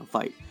all fucking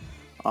fight.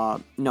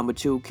 Number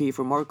 2 key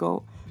for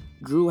Marco.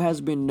 Drew has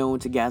been known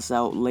to gas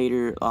out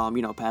later,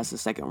 past the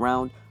second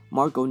round.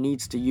 Marco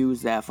needs to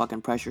use that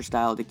fucking pressure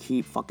style to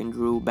keep fucking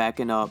Drew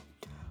backing up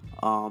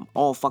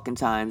all fucking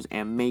times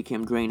and make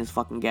him drain his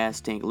fucking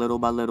gas tank little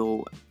by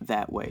little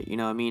that way. You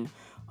know what I mean?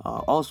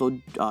 Also,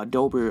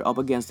 Dober up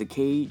against the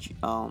cage, you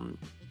know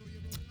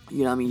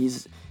what I mean?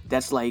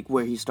 That's like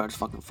where he starts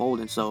fucking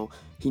folding. So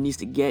he needs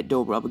to get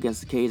Dober up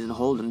against the cage and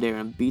hold him there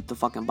and beat the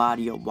fucking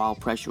body up while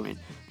pressuring.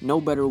 No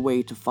better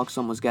way to fuck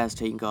someone's gas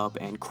tank up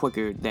and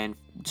quicker than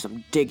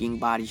some digging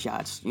body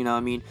shots. You know what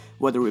I mean?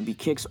 Whether it be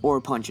kicks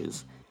or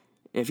punches.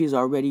 If he's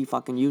already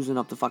fucking using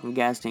up the fucking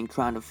gas tank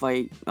trying to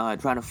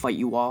fight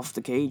you off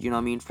the cage, you know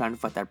what I mean? Trying to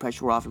fight that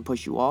pressure off and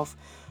push you off,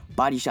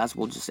 body shots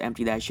will just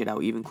empty that shit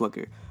out even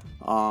quicker.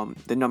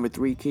 The number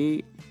 3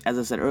 key, as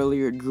I said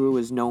earlier, Drew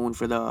is known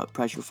for the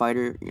pressure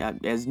fighter,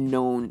 as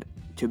known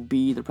to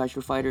be the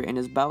pressure fighter in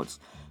his bouts.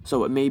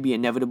 So it may be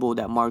inevitable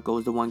that Marco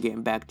is the one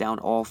getting back down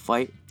all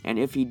fight. And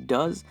if he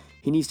does,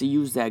 he needs to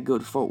use that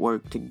good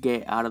footwork to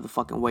get out of the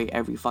fucking way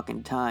every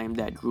fucking time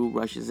that Drew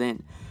rushes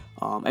in.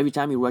 Every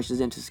time he rushes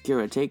in to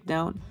secure a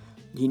takedown,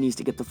 he needs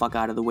to get the fuck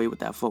out of the way with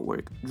that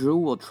footwork. Drew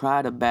will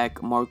try to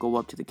back Marco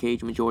up to the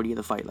cage majority of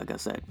the fight, like I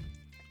said.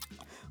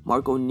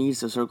 Marco needs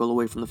to circle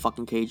away from the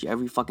fucking cage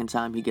every fucking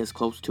time he gets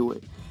close to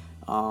it.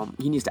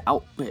 He needs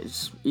to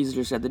it's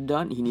easier said than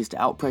done. He needs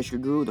to out-pressure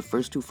Drew the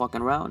first 2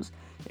 fucking rounds,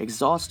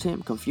 exhaust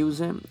him,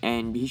 confuse him,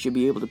 and he should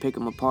be able to pick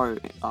him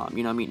apart,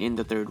 you know what I mean, in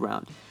the 3rd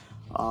round.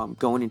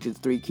 Going into the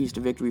 3 keys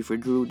to victory for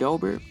Drew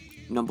Dober.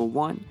 Number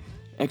 1,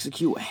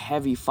 execute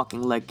heavy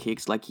fucking leg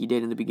kicks like he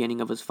did in the beginning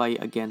of his fight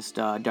against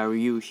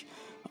Dariush,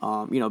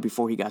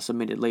 before he got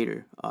submitted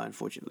later,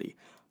 unfortunately.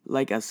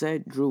 Like I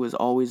said, Drew is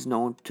always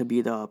known to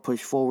be the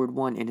push forward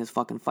one in his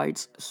fucking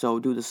fights, so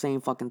do the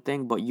same fucking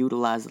thing, but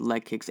utilize the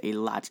leg kicks a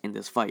lot in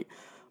this fight.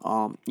 You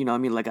know what I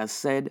mean? Like I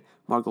said,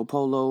 Marco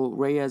Polo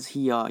Reyes,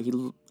 he you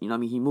know what I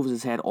mean, he moves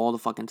his head all the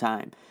fucking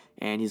time,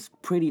 and he's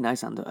pretty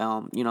nice on the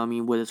you know what I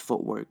mean, with his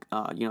footwork.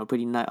 You know,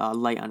 pretty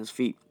light on his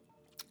feet.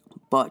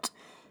 But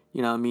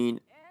you know what I mean,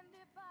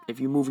 if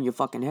you're moving your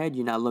fucking head,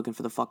 you're not looking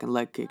for the fucking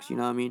leg kicks. You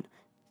know what I mean?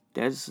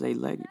 Did I just say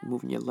leg?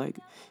 Moving your leg.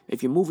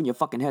 If you're moving your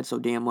fucking head so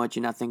damn much,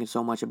 you're not thinking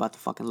so much about the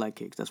fucking leg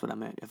kicks. That's what I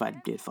meant. If I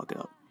did fuck it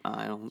up,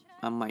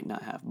 I might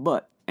not have.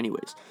 But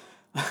anyways,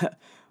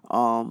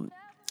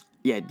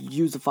 yeah,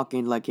 use the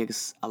fucking leg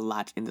kicks a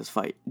lot in this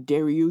fight.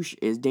 Dariush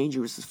is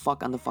dangerous as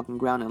fuck on the fucking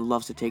ground and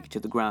loves to take it to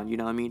the ground, you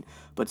know what I mean?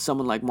 But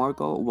someone like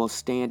Marco will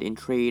stand and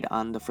trade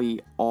on the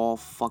feet all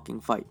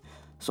fucking fight.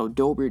 So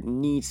Dober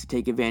needs to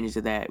take advantage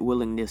of that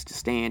willingness to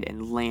stand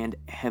and land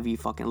heavy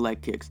fucking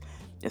leg kicks,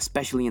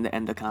 especially in the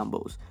end of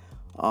combos.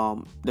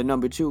 The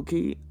number 2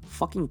 key,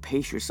 fucking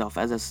pace yourself.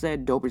 As I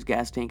said, Dober's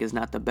gas tank is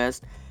not the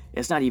best.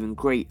 It's not even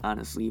great,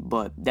 honestly,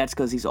 but that's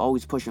because he's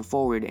always pushing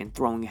forward and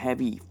throwing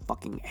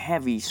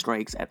heavy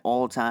strikes at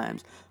all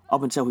times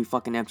up until he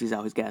fucking empties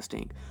out his gas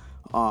tank.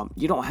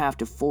 You don't have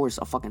to force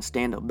a fucking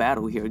stand-up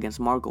battle here against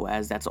Marco,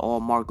 as that's all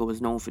Marco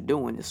is known for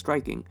doing, is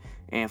striking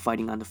and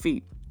fighting on the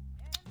feet.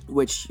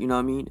 Which, you know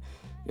what I mean,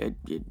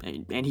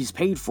 and he's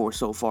paid for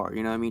so far,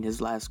 you know what I mean? His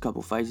last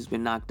couple fights, he's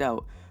been knocked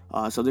out.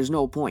 So there's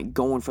no point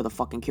going for the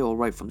fucking kill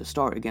right from the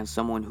start against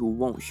someone who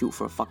won't shoot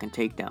for a fucking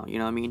takedown, you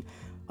know what I mean?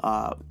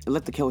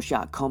 Let the kill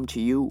shot come to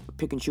you,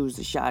 pick and choose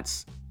the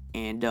shots,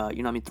 and, you know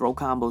what I mean, throw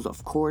combos,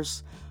 of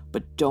course,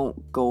 but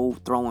don't go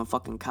throwing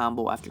fucking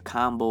combo after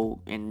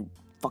combo in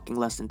fucking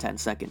less than 10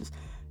 seconds.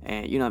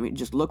 And, you know what I mean,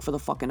 just look for the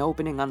fucking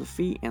opening on the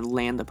feet and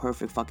land the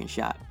perfect fucking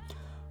shot.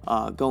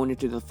 Going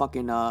into the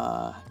fucking,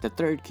 the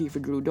third key for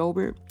Drew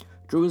Dober.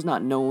 Drew is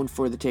not known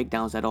for the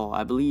takedowns at all.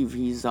 I believe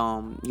he's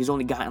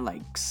only gotten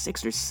like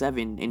 6 or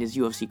 7 in his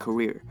UFC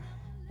career.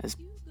 That's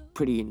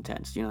pretty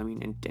intense, you know what I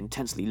mean,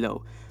 intensely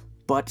low.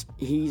 But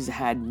he's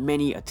had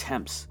many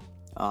attempts.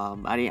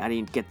 I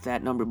didn't get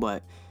that number,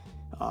 but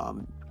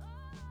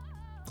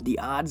the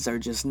odds are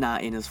just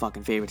not in his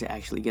fucking favor to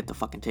actually get the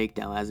fucking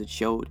takedown, as it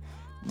showed.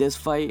 This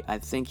fight, I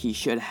think he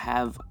should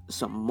have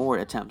some more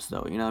attempts,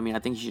 though. You know what I mean? I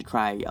think he should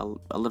try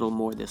a little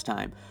more this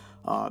time.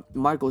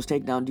 Marco's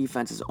takedown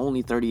defense is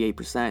only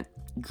 38%.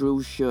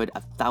 Drew should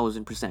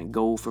 1,000%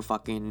 go for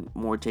fucking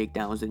more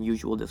takedowns than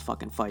usual this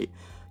fucking fight.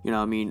 You know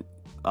what I mean?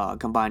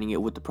 Combining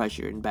it with the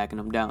pressure and backing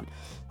him down.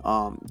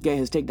 Get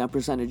his takedown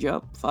percentage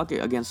up. Fuck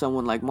it. Against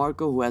someone like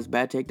Marco who has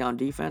bad takedown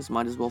defense,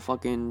 might as well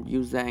fucking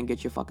use that and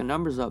get your fucking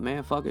numbers up,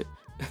 man. Fuck it.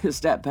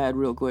 Stat pad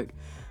real quick.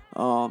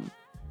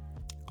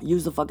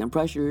 Use the fucking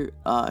pressure,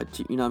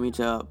 to, you know what I mean,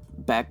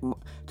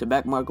 to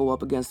back Marco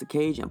up against the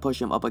cage and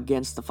push him up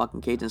against the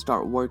fucking cage and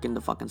start working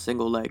the fucking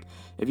single leg.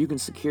 If you can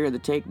secure the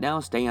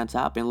takedown, stay on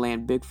top and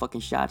land big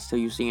fucking shots till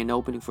you see an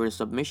opening for a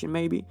submission,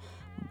 maybe.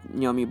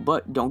 You know what I mean?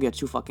 But don't get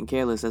too fucking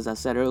careless. As I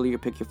said earlier,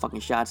 pick your fucking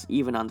shots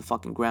even on the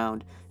fucking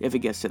ground if it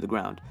gets to the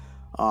ground.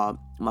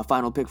 My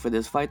final pick for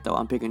this fight, though,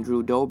 I'm picking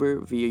Drew Dober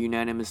via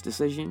unanimous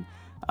decision.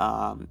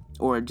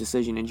 Or a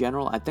decision in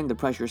general. I think the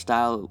pressure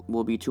style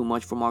will be too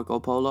much for Marco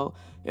Polo.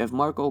 If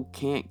Marco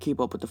can't keep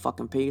up with the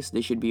fucking pace,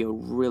 this should be a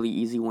really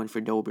easy win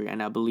for Dober,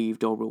 and I believe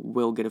Dober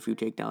will get a few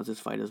takedowns this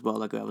fight as well,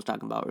 like I was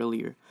talking about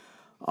earlier.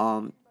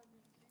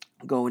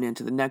 Going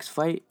into the next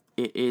fight,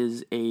 it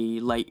is a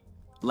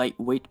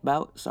lightweight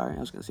bout. Sorry, I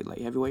was gonna say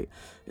light heavyweight.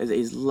 It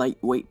is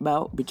lightweight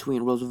bout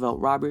between Roosevelt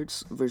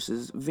Roberts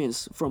versus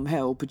Vince from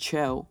Hell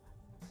Pichel.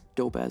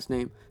 Dope ass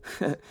name.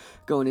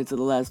 Going into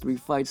the last 3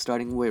 fights,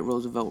 starting with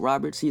Roosevelt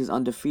Roberts, he is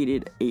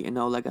undefeated,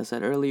 8-0, like I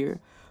said earlier.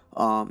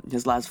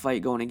 His last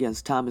fight going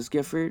against Thomas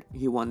Gifford,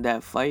 he won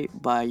that fight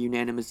by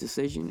unanimous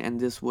decision, and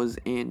this was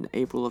in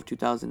April of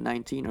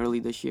 2019, early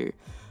this year.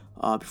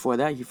 Before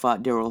that, he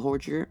fought Daryl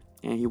Horcher,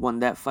 and he won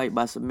that fight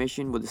by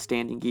submission with a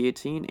standing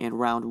guillotine in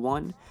round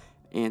 1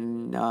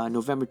 in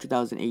November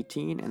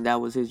 2018, and that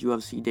was his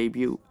UFC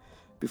debut.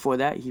 Before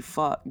that, he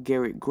fought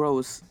Garrett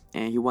Gross,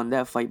 and he won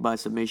that fight by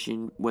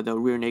submission with a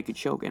rear naked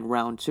choke in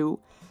round 2,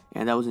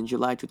 and that was in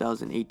July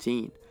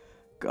 2018.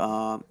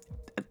 I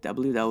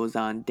believe that was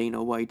on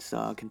Dana White's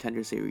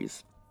Contender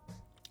Series.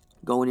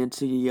 Going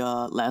into the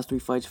last 3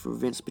 fights for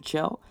Vince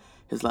Pichel,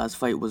 his last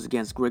fight was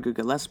against Gregor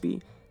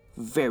Gillespie.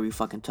 Very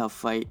fucking tough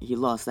fight. He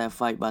lost that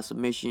fight by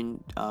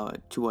submission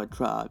to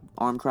a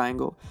arm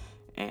triangle,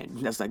 and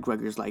that's like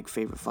Gregor's like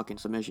favorite fucking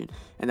submission.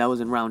 And that was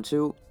in round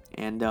 2.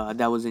 And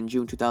that was in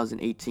June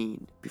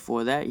 2018.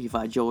 Before that, he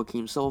fought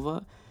Joaquim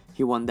Silva.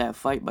 He won that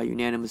fight by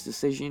unanimous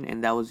decision,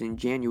 and that was in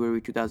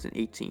January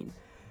 2018.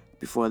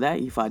 Before that,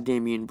 he fought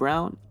Damian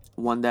Brown.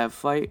 Won that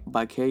fight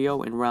by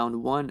KO in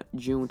round 1,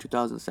 June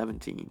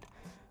 2017.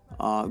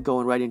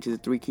 Going right into the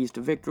 3 keys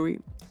to victory,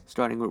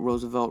 starting with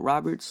Roosevelt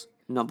Roberts.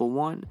 Number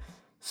 1,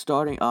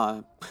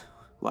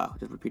 wow,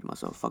 just repeated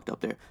myself, fucked up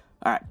there.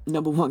 Alright,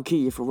 number 1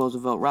 key for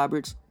Roosevelt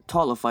Roberts,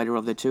 taller fighter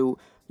of the 2.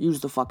 Use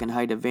the fucking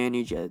height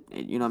advantage, you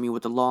know what I mean,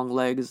 with the long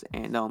legs,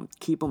 and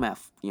keep him at,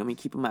 you know what I mean,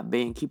 keep him at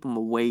bay and keep him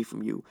away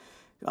from you.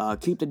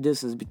 Keep the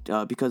distance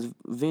because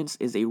Vince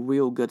is a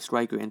real good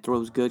striker and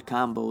throws good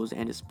combos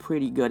and is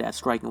pretty good at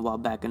striking while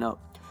backing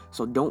up.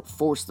 So don't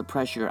force the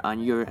pressure on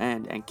your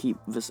end and keep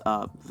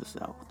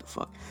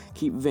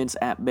keep Vince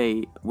at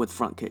bay with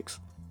front kicks.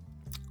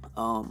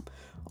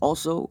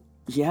 Also,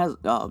 he has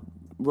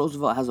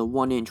Roosevelt has a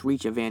 1-inch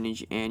reach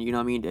advantage, and you know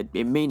what I mean.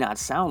 It may not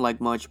sound like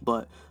much,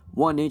 but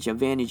 1-inch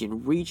advantage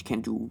in reach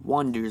can do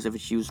wonders if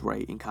it's used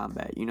right in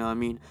combat. You know what I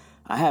mean.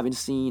 I haven't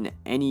seen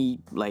any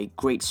like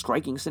great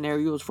striking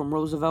scenarios from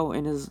Roosevelt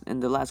in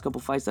the last couple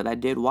fights that I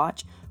did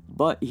watch,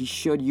 but he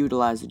should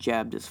utilize the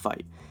jab this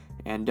fight.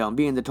 And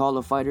being the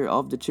taller fighter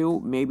of the two,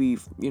 maybe,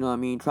 you know what I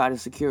mean, try to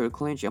secure a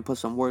clinch and put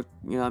some work,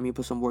 you know what I mean,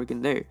 put some work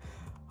in there.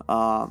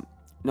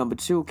 Number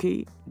 2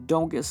 key,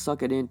 don't get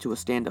suckered into a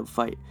stand-up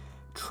fight.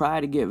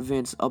 Try to get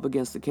Vince up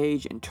against the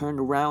cage and turn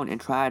around and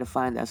try to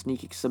find that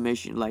sneaky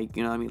submission, like,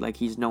 you know what I mean, like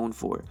he's known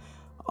for.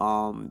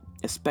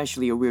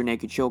 Especially a rear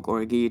naked choke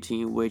or a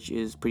guillotine, which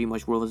is pretty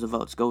much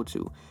Roosevelt's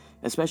go-to.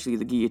 Especially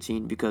the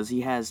guillotine, because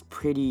he has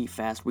pretty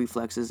fast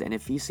reflexes, and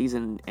if he sees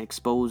an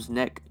exposed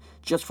neck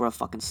just for a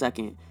fucking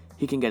second,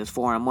 he can get his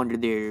forearm under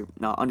there,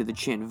 under the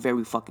chin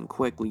very fucking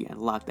quickly and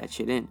lock that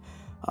shit in.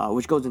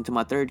 Which goes into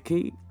my 3rd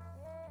key.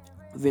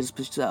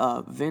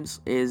 Vince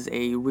is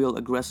a real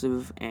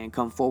aggressive and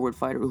come forward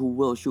fighter who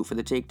will shoot for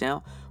the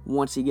takedown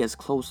once he gets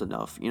close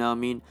enough, you know what I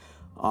mean?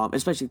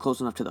 Especially close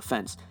enough to the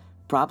fence.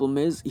 Problem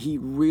is, he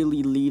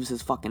really leaves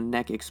his fucking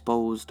neck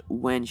exposed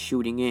when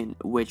shooting in,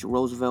 which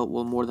Roosevelt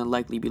will more than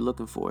likely be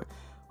looking for.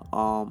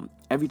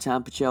 Every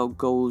time Pichel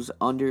goes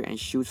under and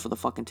shoots for the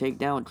fucking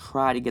takedown,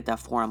 try to get that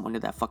forearm under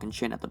that fucking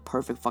chin at the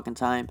perfect fucking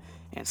time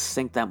and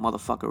sink that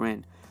motherfucker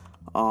in.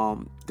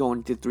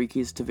 Going to 3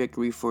 keys to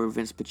victory for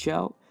Vince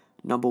Pichel.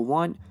 Number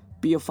 1,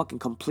 be a fucking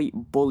complete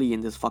bully in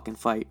this fucking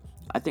fight.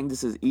 I think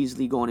this is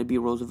easily going to be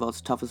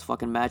Roosevelt's toughest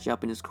fucking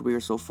matchup in his career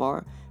so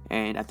far,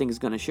 and I think it's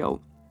going to show.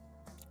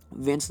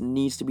 Vince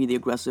needs to be the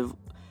aggressive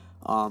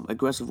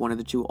one of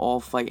the two,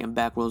 all fight and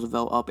back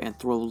Roosevelt up and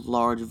throw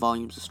large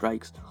volumes of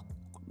strikes.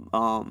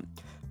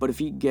 But if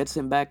he gets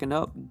him backing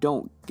up,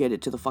 don't get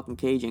it to the fucking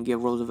cage and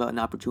give Roosevelt an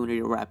opportunity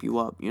to wrap you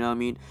up. You know what I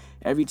mean?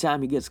 Every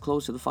time he gets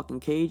close to the fucking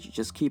cage,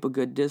 just keep a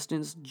good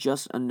distance,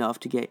 just enough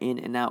to get in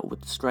and out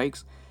with the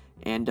strikes.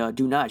 And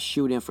do not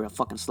shoot in for a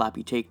fucking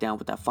sloppy takedown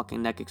with that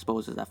fucking neck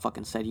exposed, as I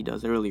fucking said he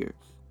does earlier.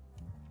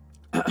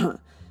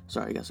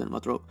 Sorry, I got something in my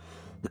throat.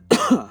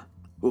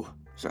 Ooh,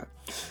 sorry.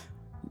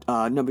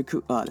 Number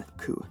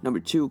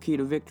 2 key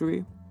to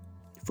victory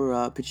for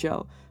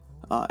Pichel.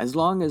 As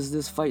long as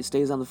this fight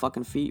stays on the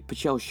fucking feet,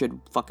 Pichel should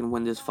fucking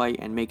win this fight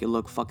and make it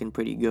look fucking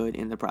pretty good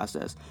in the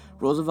process.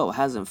 Roosevelt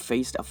hasn't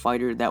faced a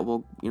fighter that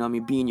will, you know what I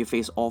mean, be in your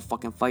face all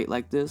fucking fight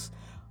like this.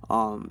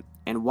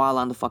 And while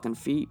on the fucking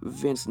feet,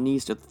 Vince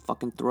needs to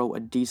fucking throw a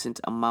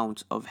decent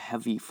amount of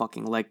heavy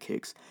fucking leg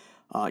kicks.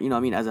 You know what I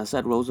mean? As I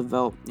said,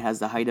 Roosevelt has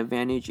the height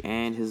advantage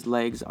and his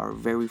legs are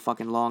very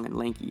fucking long and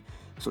lanky.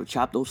 So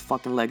chop those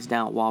fucking legs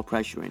down while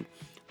pressuring.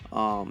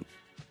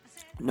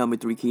 Number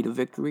 3 key to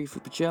victory for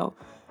Pichel.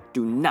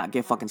 Do not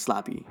get fucking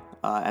sloppy,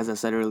 as I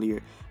said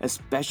earlier,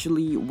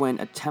 especially when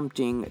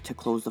attempting to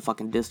close the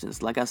fucking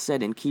distance. Like I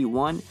said in key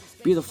 1,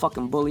 be the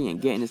fucking bully and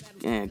get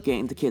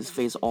in the kid's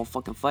face all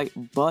fucking fight,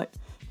 but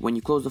when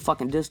you close the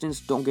fucking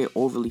distance, don't get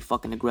overly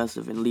fucking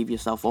aggressive and leave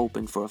yourself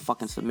open for a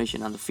fucking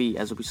submission on the feet,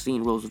 as we've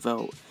seen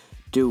Roosevelt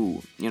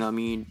do, you know what I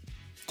mean,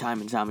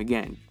 time and time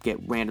again, get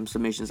random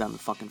submissions on the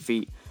fucking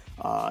feet,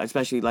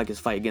 especially like his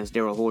fight against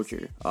Darrell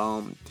Horcher.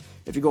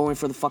 If you're going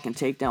for the fucking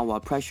takedown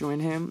while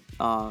pressuring him,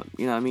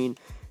 you know what I mean,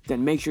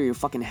 then make sure your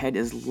fucking head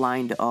is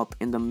lined up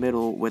in the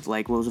middle with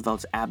like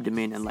Roosevelt's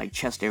abdomen and like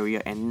chest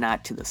area, and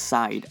not to the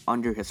side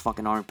under his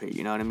fucking armpit,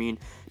 you know what I mean,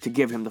 to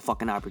give him the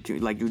fucking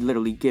opportunity. Like, you're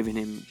literally giving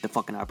him the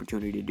fucking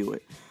opportunity to do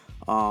it.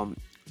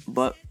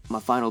 But my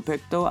final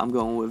pick though, I'm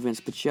going with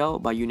Vince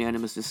Pichel by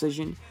unanimous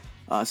decision.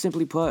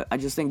 Simply put, I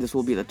just think this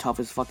will be the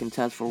toughest fucking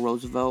test for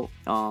Roosevelt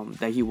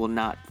that he will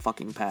not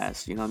fucking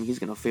pass. You know what I mean? He's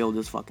gonna fail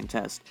this fucking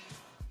test.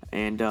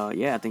 And,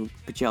 yeah, I think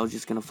Pichel's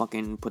just gonna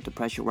fucking put the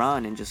pressure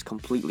on and just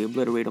completely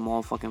obliterate him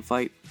all fucking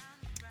fight.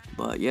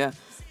 But, yeah,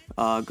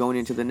 going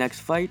into the next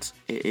fight,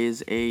 it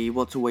is a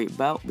welterweight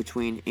bout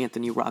between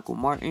Anthony Rocco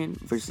Martin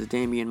versus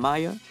Demian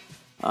Maia.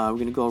 We're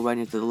gonna go right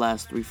into the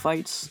last 3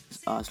 fights,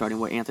 starting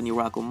with Anthony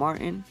Rocco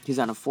Martin. He's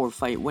on a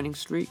 4-fight winning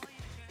streak.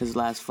 His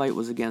last fight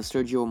was against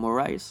Sergio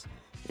Moraes.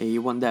 He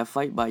won that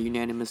fight by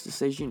unanimous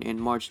decision in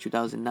March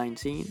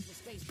 2019.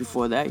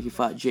 Before that, he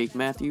fought Jake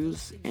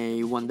Matthews, and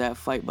he won that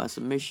fight by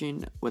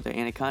submission with an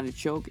anaconda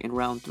choke in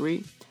round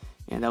 3,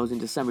 and that was in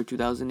December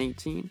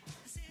 2018.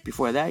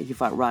 Before that, he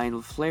fought Ryan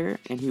LaFleur,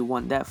 and he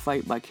won that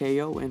fight by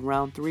KO in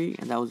round 3,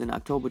 and that was in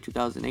October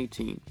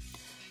 2018.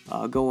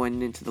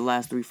 Going into the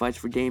last 3 fights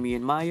for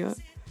Demian Maia,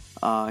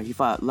 he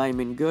fought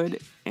Lehman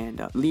Good.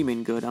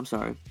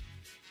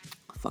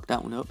 Fuck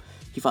that one up.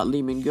 He fought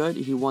Lehman Good.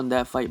 He won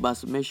that fight by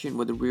submission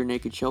with a rear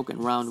naked choke in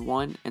round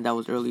 1, and that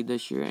was early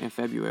this year in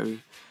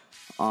February.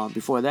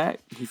 Before that,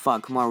 he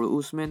fought Kamaru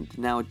Usman,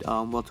 now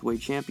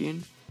welterweight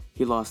champion.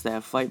 He lost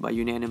that fight by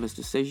unanimous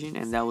decision,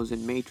 and that was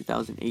in May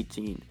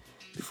 2018.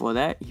 Before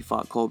that, he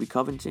fought Colby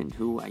Covington,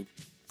 who I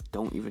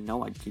don't even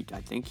know. I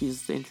think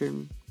he's the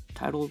interim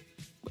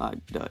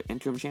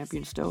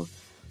champion still.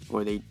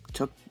 or they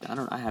took,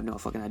 I have no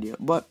fucking idea.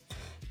 But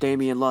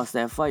Damian lost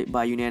that fight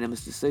by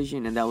unanimous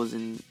decision, and that was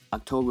in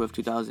October of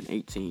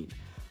 2018.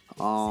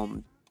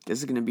 This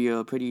is gonna be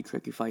a pretty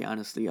tricky fight,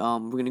 honestly. We're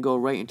gonna go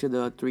right into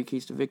the 3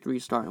 keys to victory,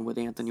 starting with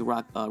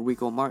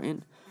Rico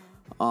Martin.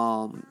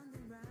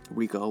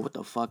 Rico, what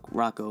the fuck,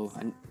 Rocco?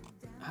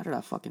 How did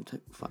I fucking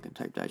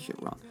type that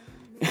shit wrong?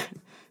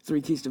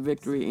 3 keys to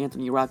victory,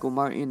 Anthony Rocco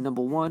Martin.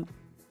 Number 1,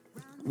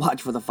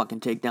 watch for the fucking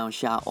takedown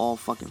shot all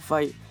fucking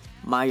fight.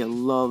 Maia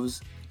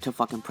loves to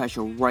fucking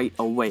pressure right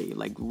away.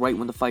 Like, right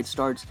when the fight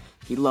starts,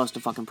 he loves to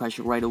fucking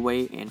pressure right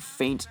away and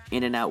feint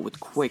in and out with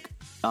quick,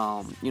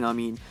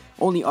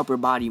 only upper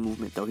body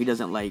movement, though. He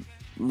doesn't, like,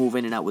 move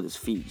in and out with his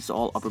feet. It's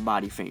all upper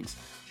body feints.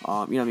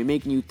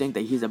 Making you think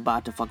that he's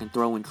about to fucking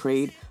throw and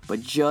trade,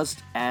 but just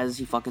as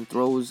he fucking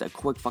throws a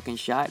quick fucking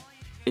shot,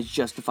 it's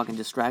just to fucking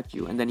distract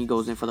you, and then he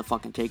goes in for the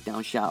fucking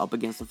takedown shot up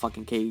against the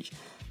fucking cage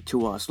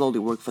to slowly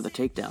work for the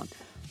takedown.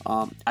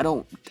 I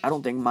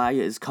don't think Maia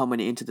is coming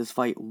into this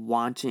fight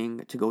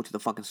wanting to go to the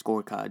fucking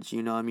scorecards,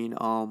 you know what I mean?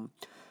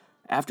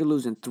 After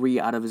losing 3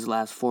 out of his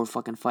last 4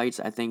 fucking fights,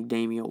 I think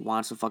Damian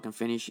wants a fucking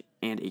finish,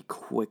 and a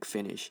quick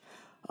finish.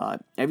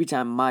 Every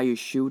time Maia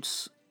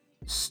shoots,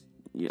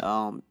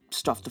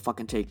 stuff the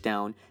fucking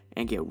takedown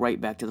and get right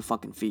back to the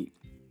fucking feet.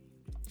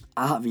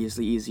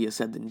 Obviously easier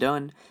said than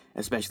done,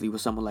 especially with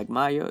someone like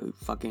Maia,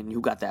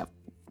 who got that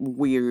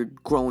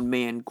weird grown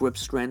man grip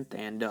strength,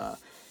 and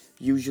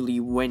usually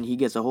when he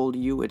gets a hold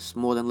of you, it's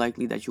more than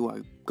likely that you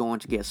are going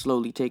to get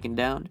slowly taken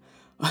down.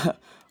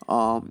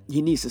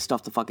 He needs to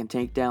stuff the fucking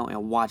takedown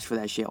and watch for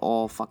that shit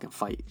all fucking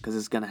fight, because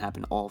it's gonna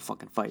happen all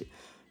fucking fight.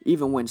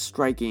 Even when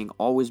striking,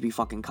 always be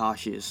fucking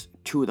cautious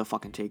to the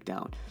fucking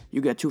takedown. You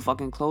get too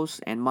fucking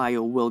close, and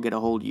Maia will get a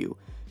hold of you.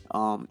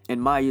 In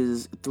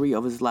Maia's 3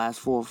 of his last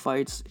 4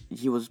 fights,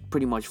 he was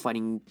pretty much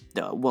fighting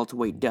the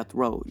welterweight death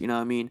row, you know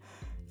what I mean?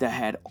 That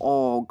had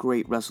all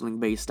great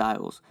wrestling-based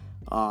styles.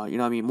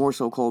 More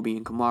so Colby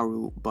and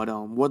Kamaru, but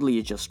Woodley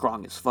is just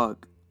strong as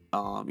fuck.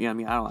 I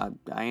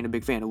ain't a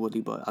big fan of Woodley,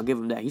 but I'll give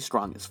him that. He's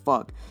strong as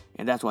fuck,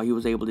 and that's why he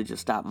was able to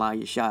just stop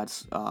Maia's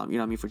shots, for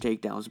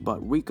takedowns.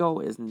 But Rico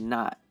is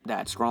not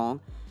that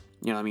strong.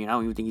 I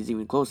don't even think he's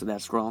even close to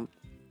that strong.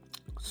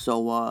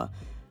 So, I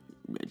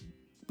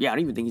don't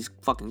even think he's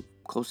fucking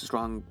close to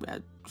strong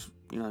at,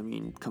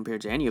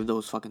 compared to any of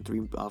those fucking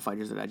 3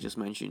 fighters that I just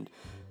mentioned.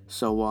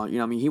 So,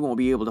 he won't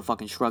be able to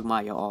fucking shrug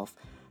Maia off.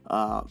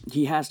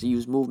 He has to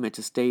use movement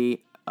to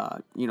stay,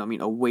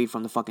 away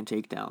from the fucking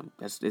takedown.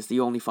 It's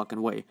the only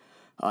fucking way.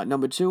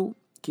 Number 2,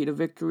 key to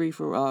victory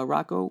for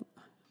Rocco,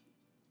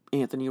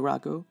 Anthony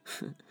Rocco.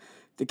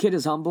 The kid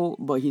is humble,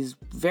 but he's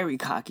very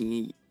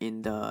cocky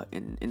in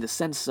the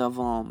sense of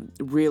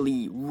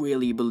really,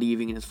 really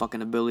believing in his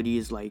fucking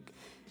abilities, like,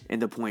 in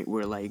the point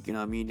where, like,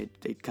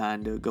 it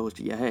kind of goes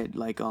to your head.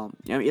 Like,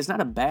 it's not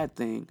a bad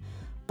thing,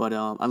 but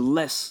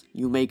unless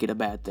you make it a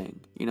bad thing,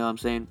 you know what I'm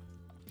saying?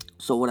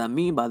 So what I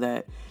mean by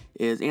that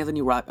is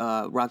Anthony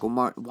Rocco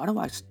Martin. Why do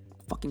I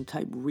fucking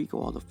type Rico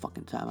all the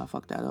fucking time? I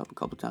fucked that up a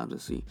couple times.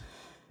 Let's see.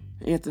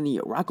 Anthony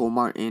Rocco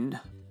Martin.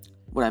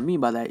 What I mean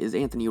by that is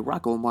Anthony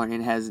Rocco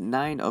Martin has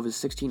 9 of his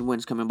 16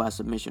 wins coming by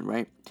submission,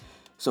 right?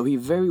 So he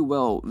very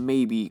well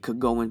maybe could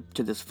go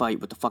into this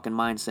fight with the fucking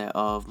mindset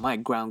of my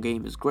ground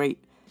game is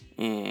great,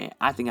 and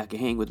I think I can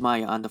hang with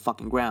Maia on the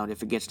fucking ground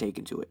if it gets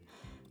taken to it.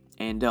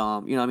 And,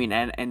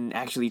 and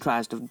actually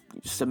tries to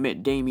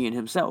submit Damian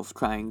himself,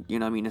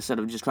 instead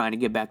of just trying to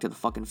get back to the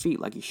fucking feet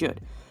like he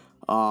should.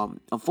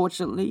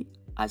 Unfortunately,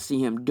 I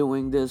see him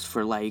doing this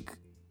for, like,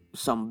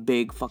 some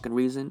big fucking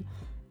reason.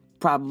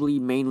 Probably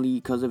mainly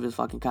because of his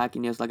fucking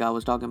cockiness, like I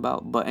was talking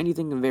about. But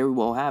anything can very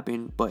well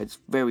happen, but it's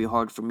very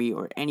hard for me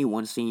or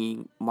anyone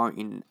seeing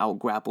Martin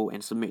out-grapple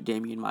and submit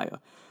Damian Maia.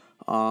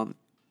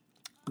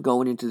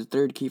 Going into the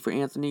 3rd key for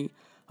Anthony,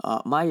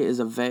 Maia is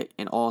a vet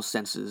in all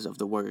senses of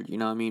the word, you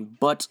know what I mean?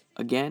 But,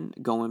 again,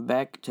 going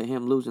back to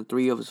him losing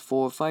 3 of his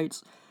 4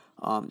 fights,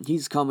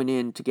 he's coming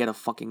in to get a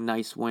fucking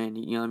nice win,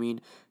 you know what I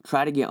mean?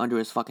 Try to get under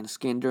his fucking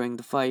skin during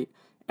the fight.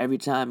 Every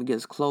time it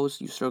gets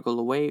close, you circle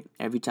away.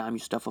 Every time you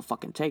stuff a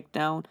fucking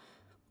takedown,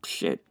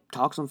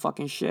 talk some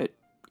fucking shit,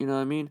 you know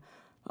what I mean?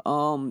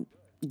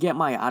 Get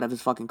Maia out of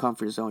his fucking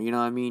comfort zone, you know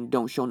what I mean?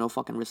 Don't show no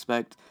fucking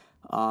respect,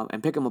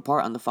 and pick him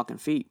apart on the fucking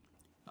feet.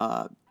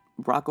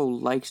 Rocco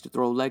likes to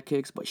throw leg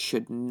kicks, but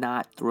should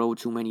not throw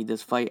too many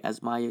this fight,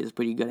 as Maia is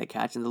pretty good at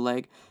catching the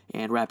leg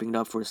and wrapping it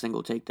up for a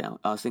single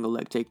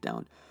leg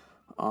takedown.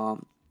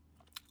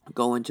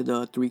 Going to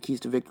the 3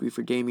 keys to victory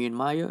for Damian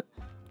Maia.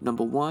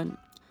 Number 1,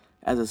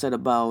 as I said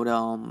about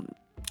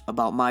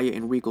Maia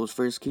and Rico's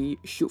 1st key,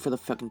 shoot for the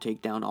fucking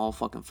takedown all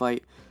fucking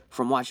fight.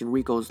 From watching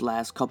Rico's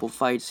last couple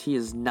fights, he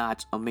is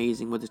not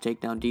amazing with his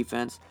takedown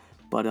defense,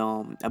 but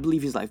I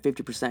believe he's like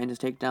 50% in his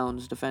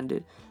takedowns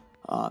defended.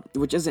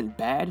 Which isn't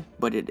bad,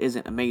 but it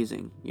isn't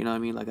amazing, you know what I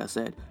mean, like I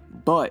said.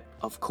 But,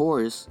 of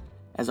course,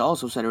 as I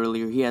also said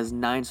earlier, he has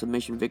 9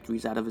 submission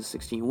victories out of his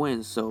 16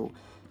 wins, so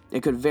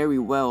it could very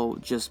well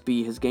just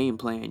be his game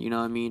plan, you know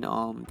what I mean,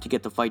 to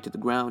get the fight to the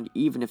ground,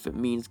 even if it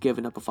means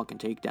giving up a fucking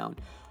takedown.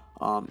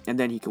 And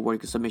then he could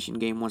work a submission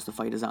game once the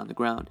fight is on the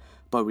ground.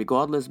 But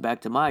regardless,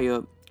 back to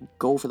Maia,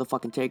 go for the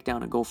fucking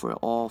takedown and go for it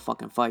all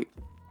fucking fight.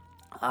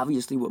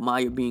 Obviously, with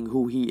Maia being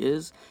who he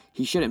is,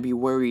 he shouldn't be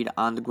worried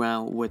on the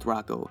ground with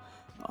Rocco.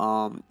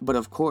 But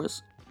of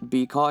course,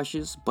 be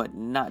cautious, but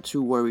not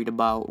too worried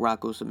about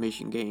Rocco's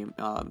submission game,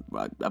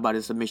 about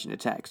his submission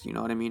attacks, you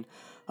know what I mean?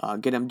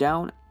 Get him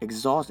down,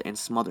 exhaust, and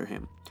smother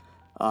him.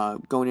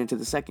 Going into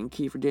the second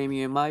key for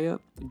Demian Maia,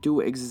 do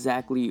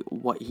exactly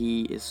what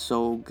he is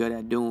so good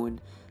at doing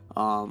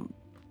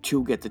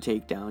to get the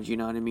takedowns, you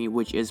know what I mean?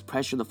 Which is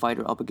pressure the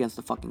fighter up against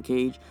the fucking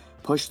cage,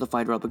 push the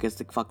fighter up against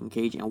the fucking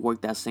cage, and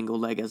work that single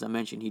leg, as I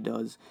mentioned he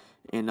does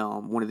in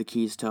one of the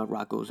keys to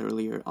Rocco's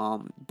earlier.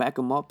 Back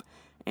him up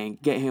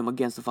and get him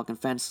against the fucking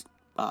fence,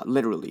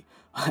 literally.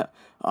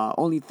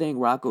 Only thing,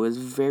 Rocco is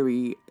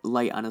very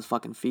light on his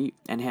fucking feet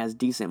and has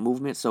decent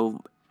movement,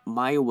 so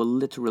Maia will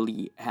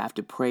literally have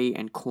to pray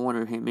and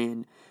corner him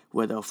in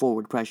with a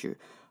forward pressure.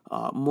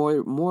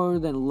 More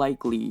than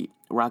likely,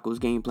 Rocco's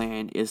game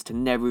plan is to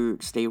never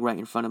stay right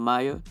in front of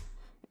Maia,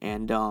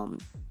 and you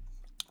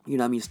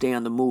know what I mean, stay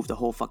on the move the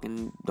whole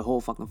fucking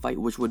fight,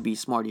 which would be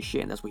smart as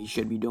shit, and that's what he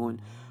should be doing.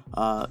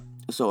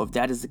 So if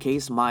that is the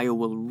case, Maia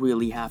will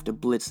really have to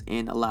blitz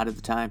in a lot of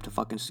the time to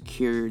fucking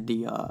secure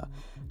the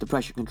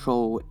pressure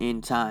control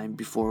in time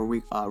before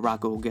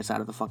Rocco gets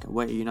out of the fucking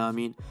way, you know what I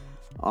mean?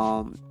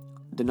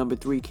 The number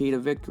 3 key to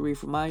victory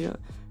for Maia,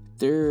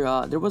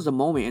 there was a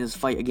moment in his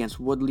fight against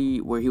Woodley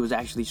where he was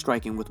actually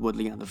striking with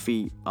Woodley on the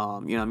feet, you know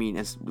what I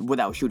mean,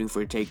 without shooting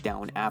for a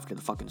takedown after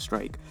the fucking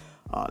strike,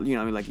 you know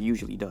what I mean, like he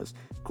usually does.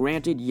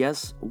 Granted,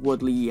 yes,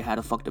 Woodley had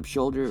a fucked up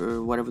shoulder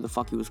or whatever the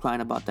fuck he was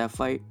crying about that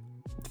fight.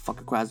 The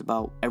fucker cries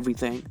about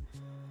everything.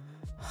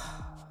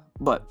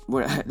 But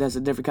that's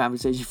a different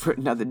conversation for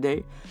another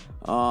day.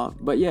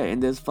 But yeah, in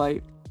that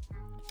fight,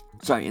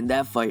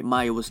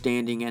 Maia was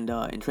standing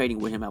and trading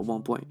with him at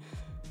one point.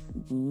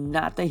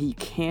 Not that he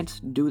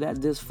can't do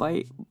that this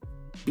fight,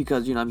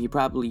 because, you know, I mean, he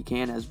probably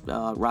can, as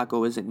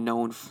Rocco isn't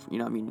known, you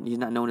know, I mean, he's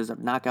not known as a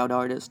knockout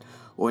artist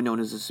or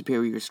known as a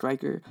superior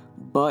striker.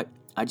 But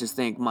I just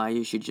think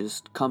Maia should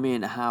just come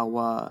in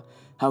how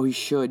he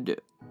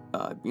should,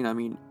 you know, I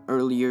mean,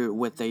 earlier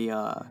with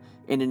a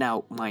in and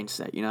out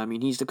mindset. You know, I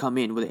mean, he needs to come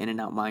in with an in and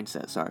out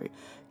mindset. Sorry,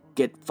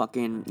 get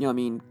fucking, you know, I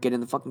mean, get in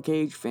the fucking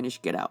cage, finish,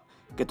 get out.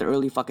 Get the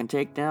early fucking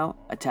takedown,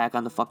 attack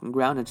on the fucking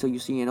ground until you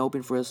see an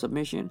open for a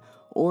submission,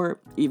 or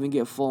even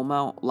get full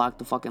mount, lock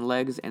the fucking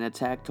legs, and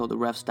attack till the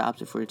ref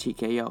stops it for a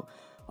TKO. You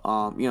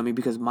know what I mean?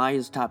 Because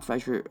Maia's top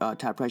pressure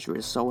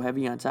is so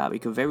heavy on top,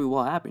 it could very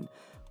well happen.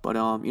 But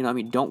you know what I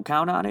mean? Don't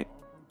count on it,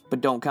 but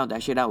don't count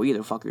that shit out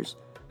either, fuckers.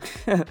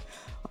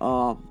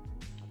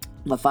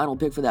 My final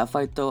pick for that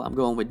fight, though, I'm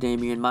going with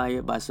Demian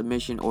Maia by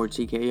submission or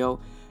TKO.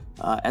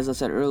 As I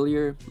said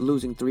earlier,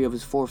 losing 3 of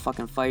his 4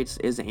 fucking fights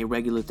isn't a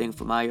regular thing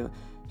for Maia.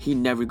 He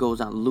never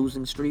goes on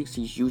losing streaks.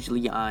 He's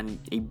usually on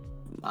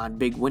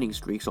big winning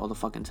streaks all the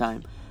fucking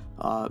time.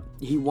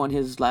 He won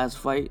his last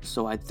fight,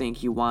 so I think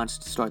he wants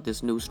to start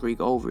this new streak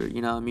over,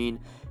 you know what I mean?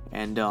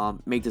 And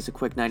make this a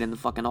quick night in the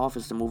fucking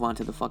office to move on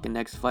to the fucking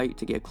next fight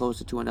to get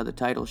closer to another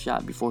title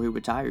shot before he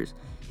retires.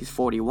 He's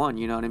 41,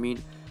 you know what I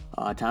mean?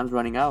 Time's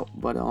running out.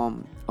 But,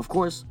 of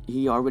course,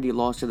 he already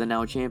lost to the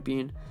now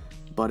champion.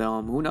 But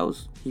who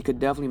knows? He could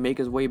definitely make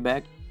his way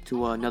back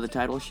to another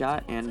title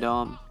shot and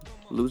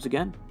lose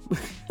again.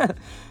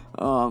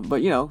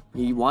 But, you know,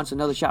 he wants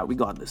another shot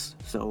regardless.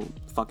 So,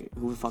 fuck it.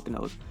 Who the fucking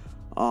knows?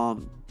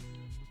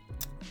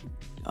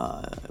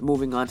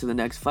 Moving on to the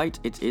next fight.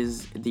 It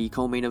is the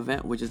co-main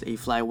event, which is a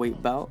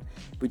flyweight bout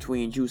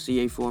between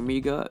Jussier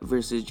Formiga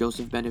versus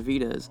Joseph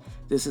Benavidez.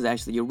 This is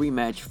actually a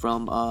rematch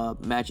from a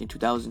match in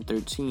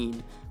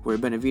 2013 where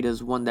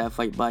Benavidez won that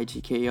fight by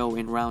TKO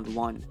in round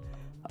 1.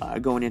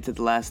 Going into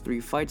the last 3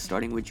 fights,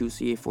 starting with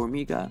Jussier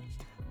Formiga,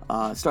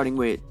 starting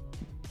with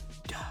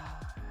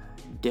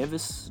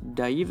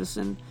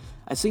Deiveson.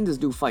 I've seen this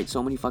dude fight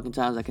so many fucking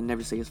times I can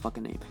never say his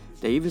fucking name.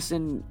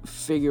 Deiveson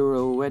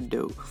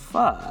Figueiredo.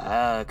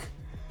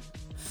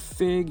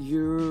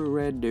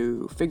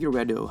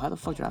 Figueiredo. How the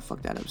fuck did I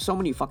fuck that up? So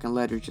many fucking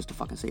letters just to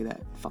fucking say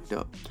that. Fucked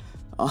up.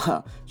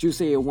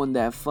 Jussier won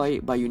that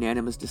fight by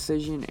unanimous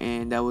decision,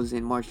 and that was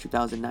in March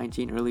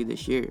 2019, early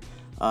this year.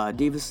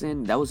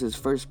 Deiveson, that was his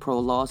first pro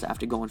loss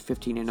after going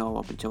 15-0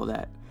 up until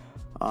that.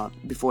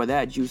 Before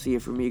that, Jussier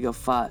Formiga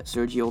fought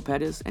Sergio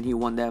Pettis, and he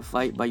won that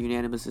fight by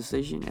unanimous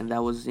decision, and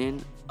that was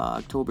in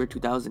October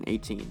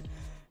 2018.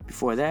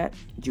 Before that,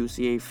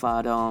 Jussier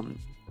fought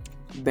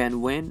Ben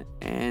Nguyen,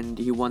 and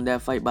he won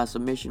that fight by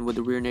submission with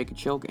a rear naked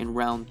choke in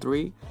round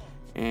 3,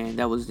 and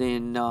that was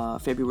in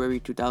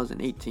February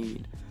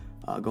 2018.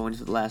 Going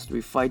into the last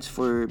 3 fights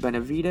for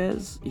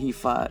Benavidez, he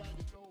fought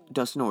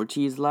Dustin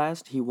Ortiz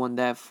last. He won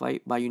that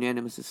fight by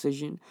unanimous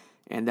decision,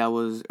 and that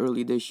was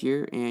early this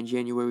year in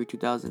January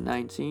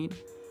 2019.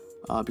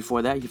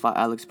 Before that, he fought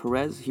Alex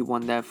Perez. He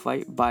won that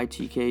fight by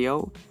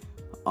TKO,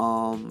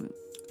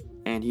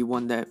 and he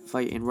won that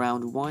fight in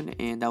round 1,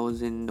 and that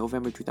was in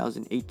November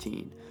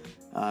 2018.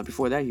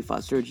 Before that, he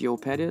fought Sergio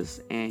Pettis,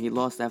 and he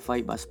lost that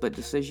fight by split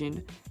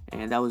decision,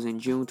 and that was in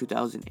June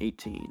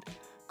 2018.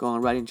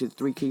 Going right into the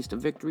 3 keys to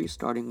victory,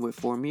 starting with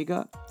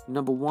Formiga.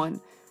 Number 1,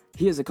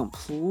 he is a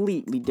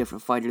completely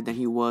different fighter than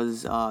he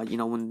was,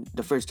 when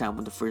the first time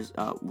when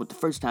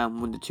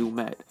the two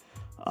met.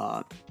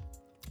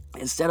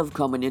 Instead of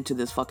coming into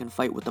this fucking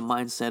fight with the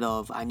mindset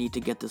of I need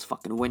to get this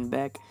fucking win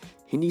back,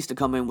 he needs to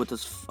come in with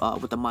this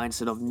with the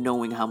mindset of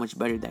knowing how much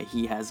better that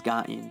he has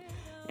gotten,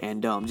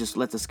 and just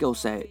let the skill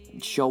set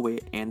show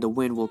it, and the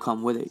win will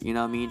come with it. You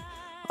know what I mean?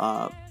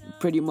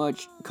 Pretty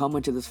much come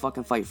into this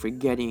fucking fight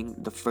forgetting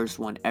the first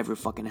one ever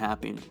fucking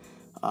happened.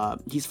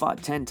 He's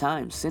fought 10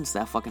 times since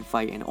that fucking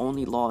fight and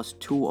only lost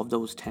 2 of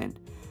those 10.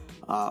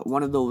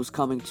 One of those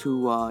coming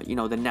to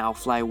the now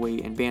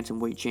flyweight and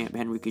bantamweight champ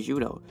Henry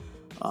Cejudo.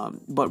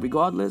 But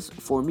regardless,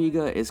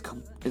 Formiga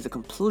is a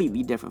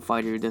completely different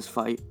fighter this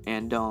fight,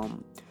 and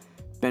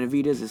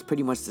Benavidez is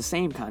pretty much the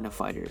same kind of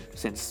fighter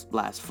since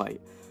last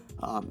fight.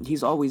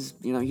 He's always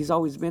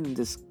been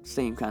this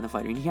same kind of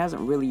fighter, and he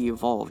hasn't really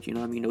evolved. You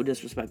know what I mean? No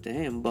disrespect to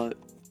him, but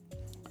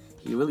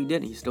he really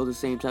didn't. He's still the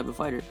same type of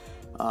fighter.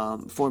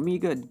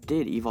 Formiga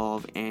did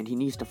evolve, and he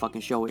needs to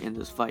fucking show it in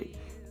this fight.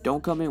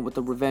 Don't come in with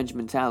the revenge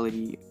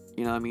mentality.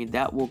 You know what I mean?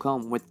 That will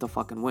come with the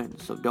fucking win.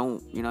 So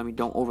don't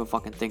over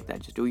fucking think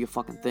that. Just do your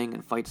fucking thing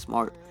and fight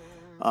smart.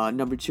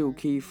 Number 2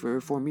 key for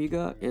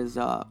Formiga is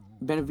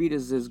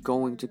Benavidez is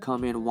going to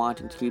come in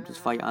wanting to keep this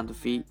fight on the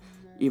feet,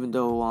 even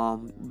though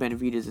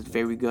Benavidez is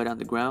very good on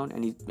the ground,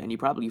 and he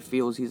probably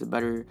feels he's a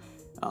better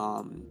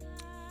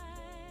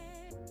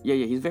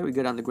he's very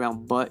good on the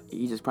ground, but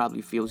he just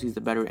probably feels he's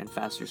the better and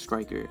faster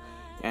striker,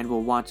 and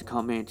will want to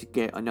come in to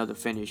get another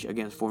finish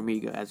against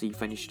Formiga, as he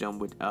finished him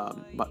with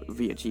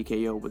via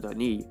TKO with a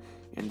knee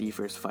in the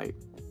first fight.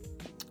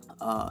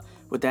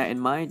 With that in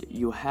mind,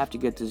 you have to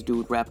get this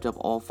dude wrapped up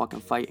all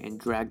fucking fight and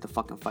drag the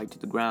fucking fight to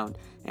the ground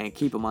and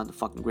keep him on the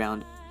fucking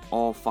ground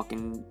all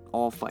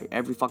fight,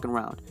 every fucking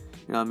round.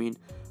 You know what I mean?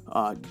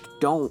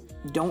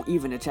 Don't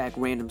even attack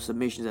random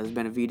submissions, as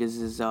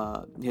Benavidez's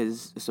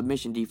his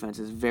submission defense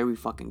is very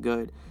fucking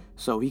good,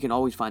 so he can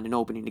always find an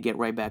opening to get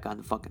right back on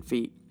the fucking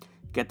feet.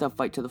 Get that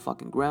fight to the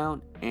fucking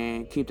ground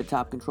and keep the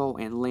top control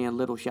and land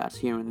little shots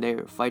here and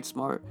there. Fight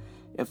smart.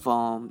 If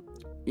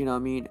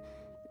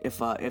If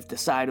the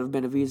side of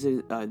Benavidez,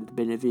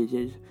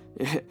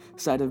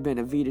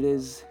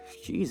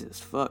 Jesus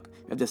fuck.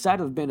 If the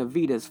side of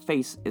Benavidez's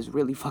face is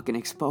really fucking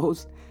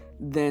exposed,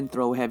 then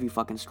throw heavy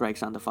fucking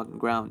strikes on the fucking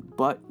ground.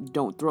 But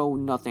don't throw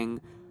nothing,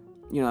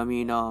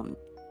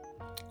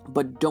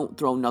 but don't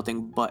throw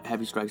nothing but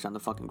heavy strikes on the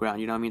fucking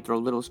ground. You know what I mean? Throw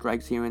little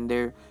strikes here and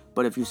there.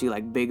 But if you see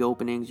like big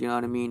openings, you know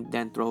what I mean?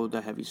 Then throw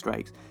the heavy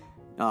strikes.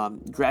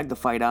 Drag the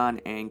fight on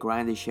and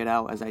grind this shit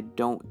out, as I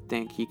don't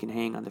think he can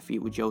hang on the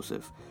feet with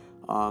Joseph.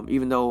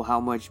 Even though how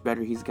much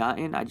better he's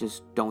gotten, I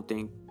just don't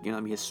think,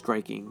 his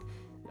striking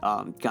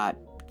got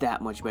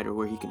that much better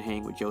where he can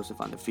hang with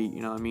Joseph on the feet.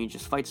 You know what I mean?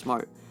 Just fight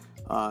smart.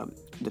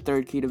 The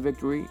 3rd key to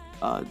victory,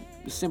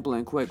 simple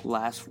and quick,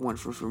 last one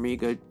for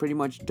Formiga. Pretty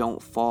much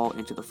don't fall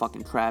into the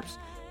fucking traps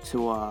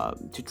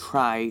to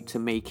try to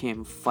make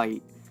him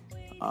fight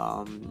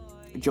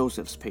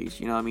Joseph's pace.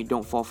 You know what I mean?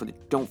 Don't fall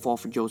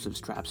for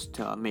Joseph's traps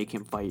to make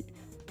him fight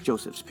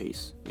Joseph's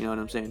pace. You know what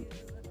I'm saying?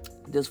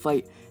 This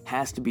fight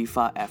has to be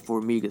fought at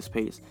Formiga's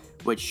pace,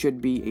 which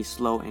should be a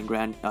slow and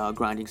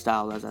grinding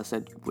style, as I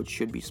said, which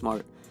would be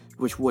smart.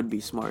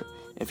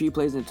 If he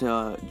plays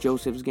into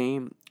Joseph's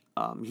game,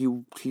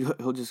 he'll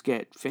just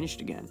get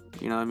finished again.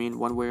 You know what I mean?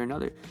 One way or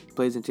another. He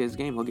plays into his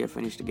game, he'll get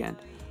finished again.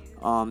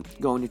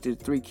 Going into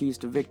the 3 keys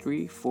to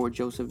victory for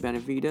Joseph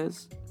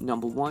Benavidez.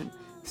 Number 1,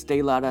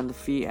 stay light on the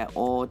feet at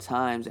all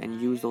times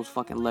and use those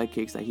fucking leg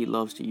kicks that he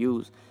loves to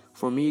use.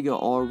 Formiga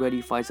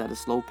already fights at a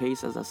slow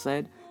pace, as I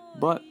said,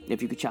 but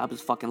if you could chop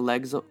his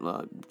legs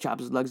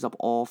up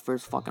all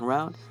first fucking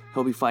round,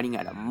 he'll be fighting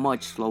at a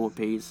much slower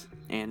pace,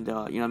 and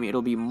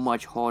it'll be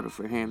much harder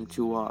for him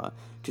to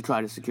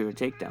try to secure a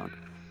takedown.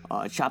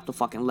 Chop the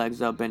fucking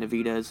legs up,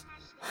 Benavidez.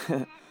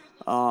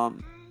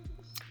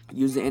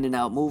 Use the in and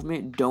out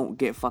movement. Don't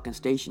get fucking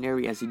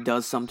stationary, as he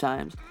does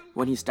sometimes.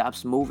 When he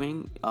stops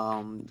moving,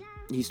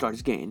 he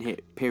starts getting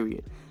hit,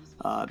 period.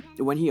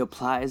 When he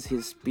applies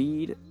his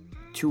speed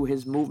to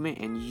his movement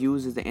and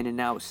uses the in and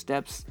out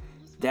steps,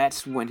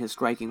 that's when his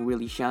striking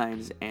really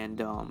shines,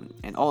 and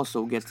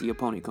also gets the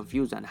opponent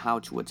confused on how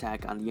to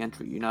attack on the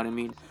entry. You know what I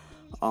mean?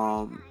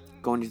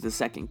 Going into the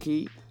 2nd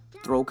key,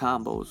 throw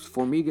combos.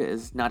 Formiga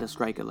is not a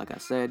striker, like I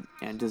said,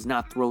 and does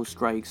not throw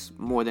strikes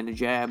more than a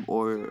jab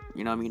or,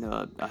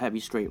 a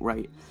heavy straight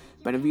right.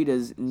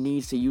 Benavidez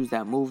needs to use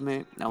that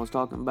movement I was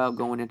talking about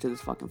going into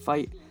this fucking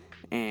fight.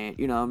 And,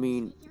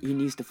 he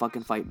needs to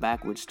fucking fight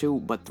backwards too,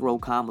 but throw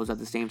combos at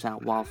the same time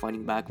while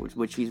fighting backwards,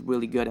 which he's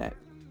really good at.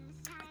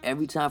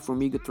 Every time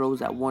Formiga throws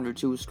that 1 or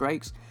 2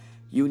 strikes,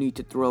 you need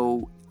to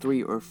throw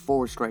 3 or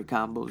 4 strike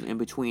combos in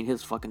between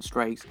his fucking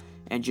strikes,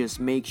 and just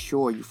make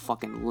sure you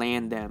fucking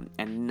land them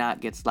and not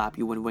get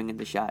sloppy when winging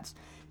the shots.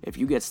 If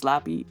you get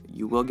sloppy,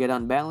 you will get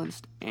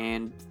unbalanced,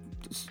 and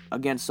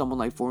against someone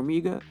like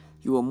Formiga,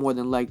 you will more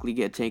than likely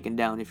get taken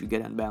down if you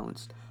get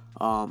unbalanced.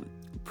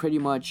 Pretty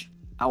much,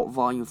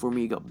 out-volume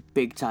Formiga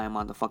big time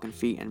on the fucking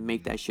feet and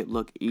make that shit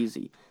look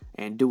easy.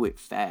 And do it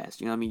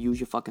fast. You know what I mean? Use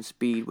your fucking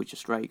speed with your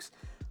strikes.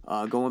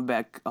 Going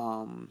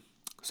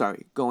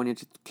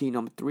into key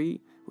number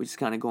 3, which is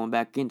kind of going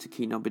back into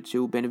key number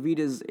 2.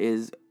 Benavidez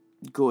is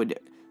good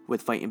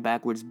with fighting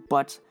backwards,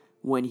 but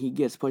when he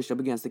gets pushed up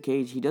against the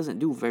cage, he doesn't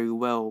do very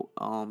well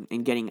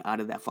in getting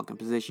out of that fucking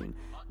position,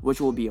 which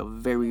will be a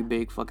very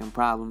big fucking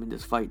problem in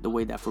this fight, the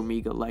way that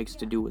Formiga likes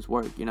to do his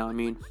work, you know what I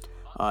mean?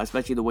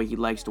 Especially the way he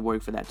likes to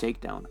work for that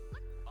takedown.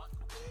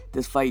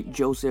 This fight,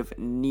 Joseph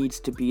needs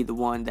to be the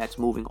one that's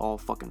moving all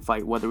fucking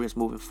fight. Whether it's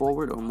moving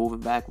forward or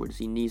moving backwards,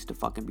 he needs to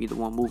fucking be the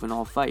one moving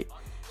all fight.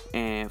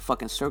 And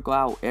fucking circle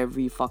out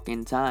every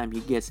fucking time he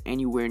gets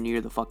anywhere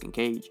near the fucking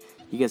cage.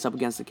 He gets up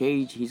against the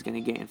cage, he's gonna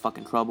get in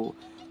fucking trouble.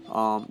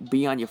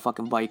 Be on your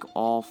fucking bike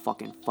all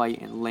fucking fight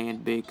and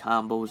land big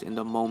combos in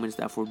the moments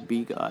that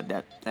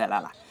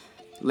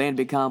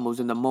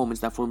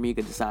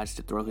Formiga decides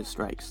to throw his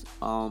strikes.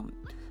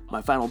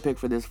 My final pick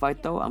for this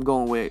fight, though, I'm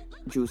going with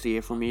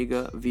Jussier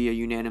Formiga via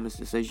unanimous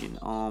decision.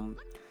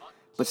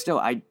 But still,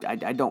 I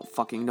don't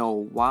fucking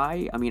know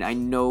why. I mean, I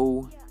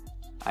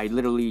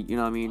literally, you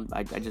know what I mean,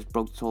 I just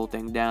broke this whole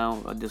thing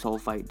down, this whole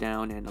fight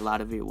down, and a lot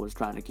of it was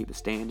trying to keep it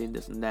standing,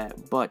 this and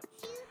that. But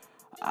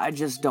I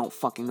just don't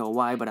fucking know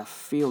why, but I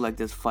feel like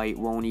this fight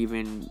won't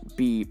even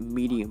be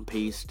medium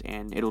paced,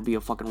 and it'll be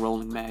a fucking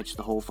rolling match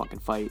the whole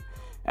fucking fight.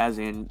 As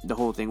in, the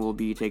whole thing will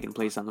be taking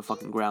place on the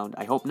fucking ground.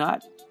 I hope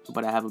not,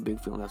 but I have a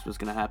big feeling that's what's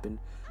gonna happen.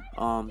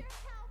 I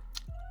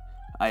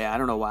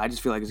don't know why. I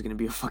just feel like it's gonna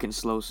be a fucking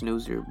slow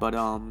snoozer. But, you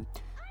know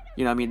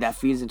what I mean? That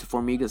feeds into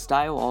Formiga's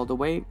style all the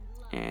way.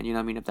 And, you know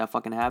what I mean? If that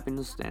fucking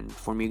happens, then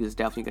Formiga's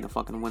definitely gonna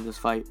fucking win this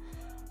fight.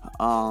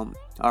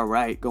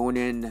 Alright, going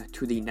in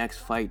to the next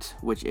fight,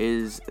 which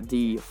is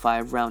the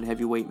 5-round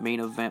heavyweight main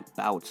event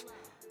bout.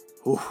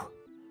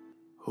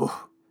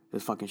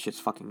 This fucking shit's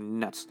fucking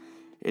nuts.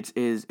 It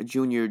is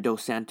Junior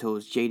Dos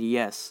Santos,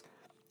 JDS,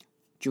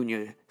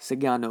 Junior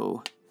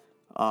Cigano,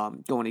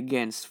 going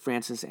against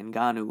Francis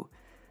Ngannou.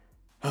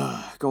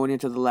 Going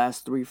into the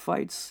last 3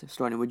 fights,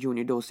 starting with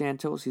Junior Dos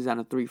Santos, he's on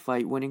a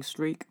 3-fight winning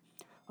streak.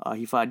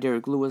 He fought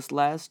Derek Lewis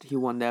last. He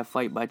won that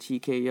fight by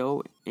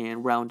TKO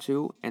in round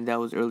 2, and that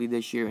was early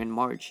this year in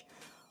March.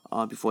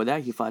 Before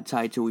that, he fought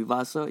Tai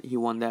Tuivasa. He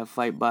won that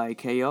fight by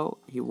KO.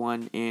 He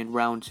won in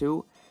round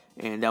 2,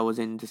 and that was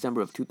in December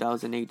of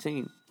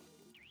 2018.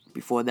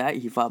 Before that,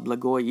 he fought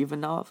Blagoy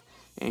Ivanov,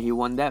 and he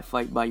won that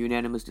fight by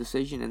unanimous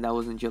decision, and that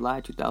was in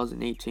July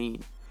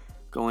 2018.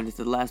 Going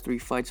into the last 3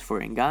 fights for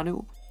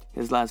Ngannou,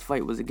 his last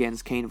fight was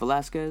against Cain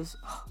Velasquez.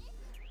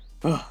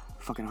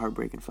 Fucking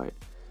heartbreaking fight.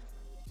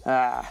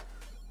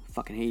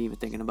 Fucking hate even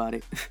thinking about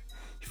it.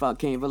 He fought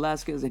Cain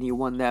Velasquez, and he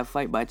won that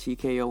fight by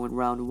TKO in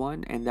round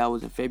 1, and that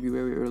was in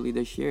February early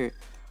this year.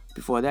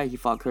 Before that, he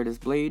fought Curtis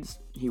Blades.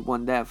 He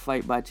won that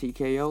fight by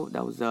TKO.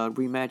 That was a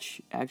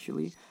rematch,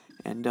 actually.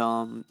 And,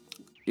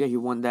 he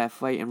won that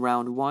fight in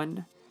round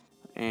 1,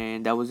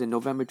 and that was in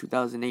November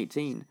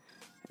 2018.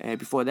 And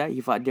before that, he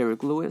fought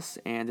Derek Lewis,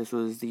 and this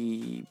was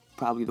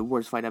probably the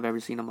worst fight I've ever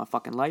seen in my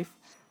fucking life.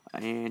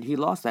 And he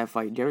lost that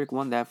fight. Derek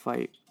won that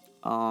fight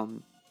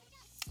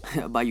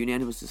by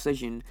unanimous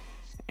decision,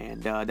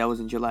 and that was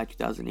in July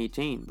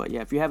 2018. But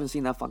yeah, if you haven't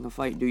seen that fucking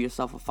fight, do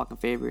yourself a fucking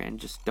favor and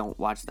just don't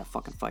watch that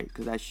fucking fight,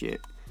 because that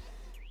shit,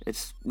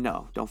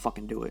 don't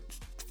fucking do it.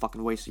 It's a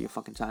fucking waste of your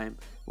fucking time.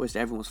 Waste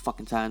of everyone's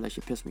fucking time. That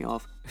shit pissed me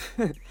off.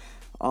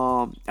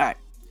 Alright.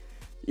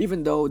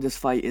 Even though this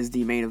fight is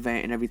the main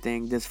event and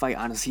everything, this fight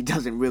honestly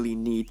doesn't really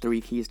need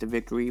 3 keys to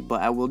victory,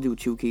 but I will do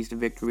 2 keys to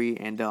victory,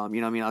 and, you know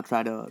what I mean, I'll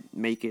try to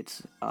make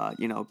it,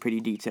 pretty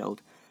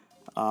detailed.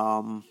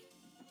 Alright,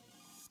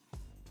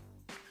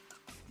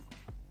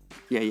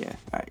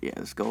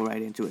 let's go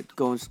right into it.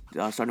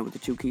 Starting with the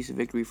 2 keys to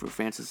victory for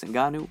Francis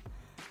Ngannou.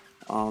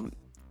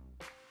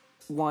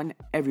 1,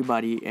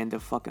 everybody and the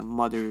fucking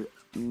mother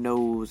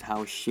knows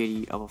how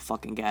shitty of a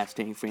fucking gas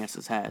tank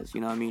Francis has,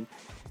 you know what I mean?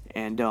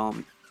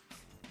 And,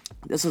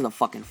 this is a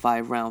fucking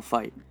 5-round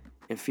fight.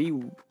 If he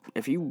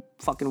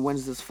fucking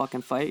wins this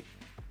fucking fight,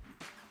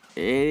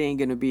 it ain't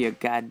gonna be a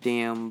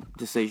goddamn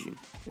decision.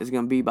 It's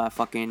gonna be by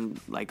fucking,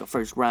 like, a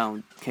first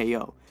round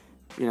KO.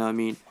 You know what I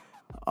mean?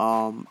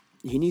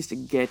 He needs to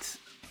get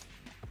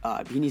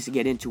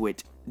into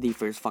it the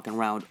first fucking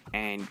round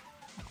and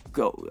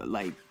go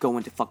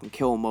into fucking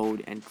kill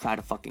mode and try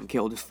to fucking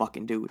kill this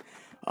fucking dude.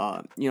 You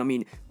know what I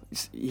mean?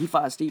 He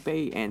fought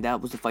Stipe, and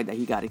that was the fight that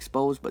he got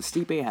exposed, but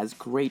Stipe has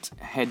great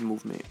head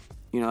movement,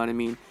 you know what I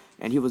mean?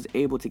 And he was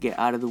able to get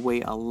out of the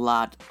way a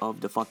lot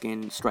of the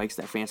fucking strikes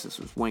that Francis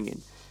was winging.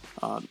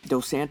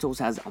 Dos Santos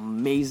has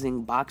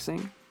amazing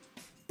boxing,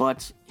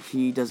 but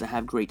he doesn't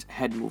have great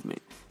head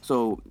movement.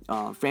 So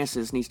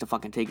Francis needs to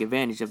fucking take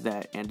advantage of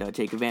that, and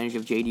take advantage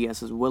of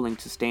JDS's willing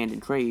to stand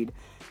and trade,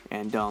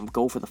 and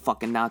go for the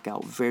fucking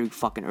knockout very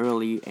fucking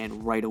early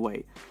and right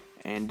away.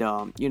 And,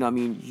 you know what I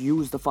mean,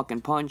 use the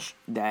fucking punch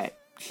that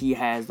he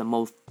has the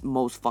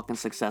most fucking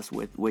success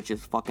with, which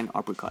is fucking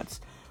uppercuts.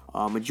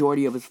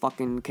 Majority of his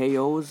fucking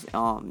KOs,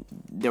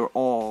 they're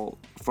all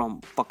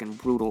from fucking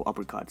brutal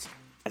uppercuts.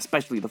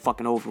 especially the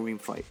fucking Overeem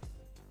fight.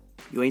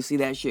 You ain't see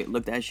that shit,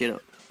 look that shit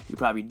up. You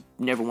probably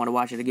never want to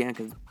watch it again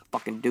because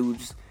fucking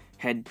dude's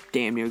head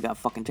damn near got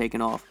fucking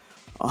taken off.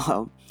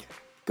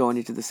 Going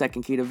into the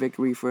second key to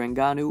victory for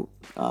Ngannou,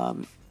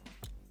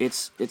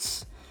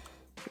 it's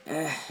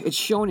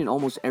shown in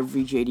almost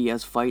every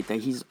JDS fight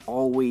that he's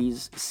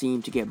always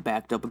seemed to get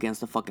backed up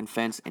against the fucking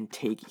fence and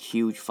take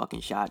huge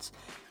fucking shots.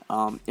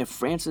 If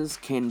Francis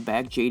can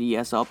back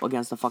JDS up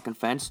against the fucking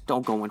fence,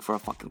 don't go in for a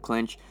fucking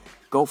clinch.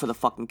 Go for the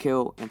fucking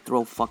kill and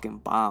throw fucking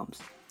bombs.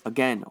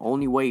 Again,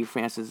 only way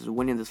Francis is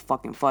winning this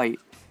fucking fight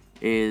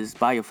is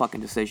by a fucking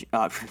decision.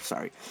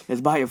 Is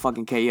by a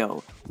fucking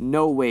KO.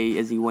 No way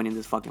is he winning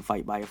this fucking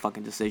fight by a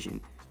fucking decision.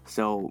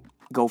 So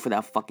go for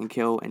that fucking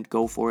kill and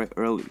go for it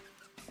early.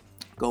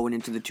 Going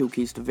into the 2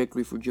 keys to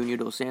victory for Junior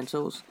Dos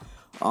Santos.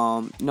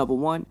 Number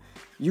 1,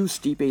 use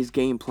Stipe's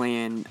game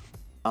plan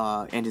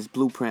and his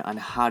blueprint on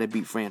how to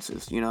beat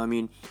Francis. You know what I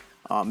mean?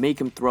 Make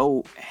him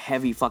throw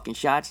heavy fucking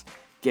shots.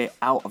 Get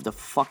out of the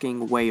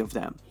fucking way of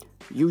them.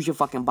 Use your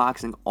fucking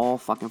boxing all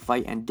fucking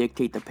fight and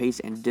dictate the pace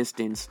and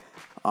distance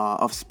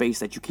of space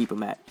that you keep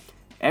him at.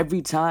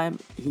 Every time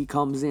he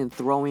comes in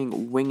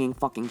throwing, winging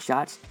fucking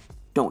shots,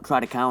 don't try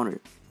to counter.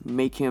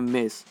 Make him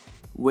miss,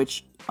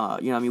 which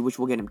which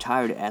will get him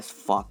tired as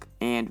fuck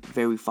and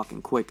very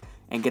fucking quick,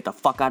 and get the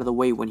fuck out of the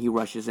way when he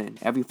rushes in.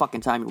 Every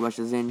fucking time he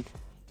rushes in,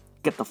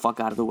 get the fuck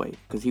out of the way,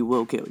 because he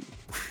will kill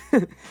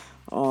you.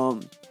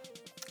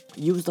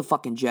 Use the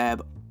fucking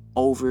jab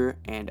over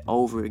and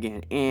over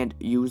again, and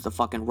use the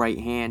fucking right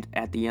hand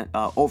at the end,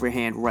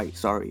 overhand right,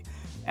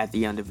 at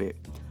the end of it.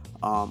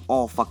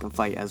 All fucking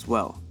fight as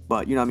well.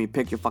 But,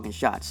 pick your fucking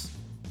shots.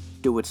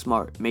 Do it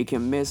smart. Make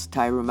him miss,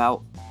 tire him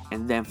out,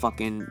 and then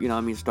fucking,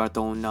 start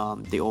throwing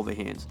the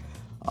overhands.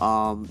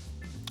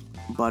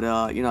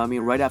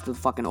 Right after the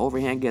fucking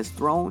overhand gets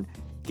thrown,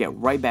 get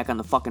right back on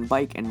the fucking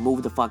bike and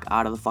move the fuck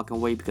out of the fucking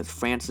way, because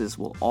Francis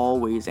will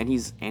always, and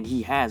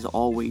he has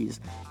always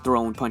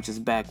thrown punches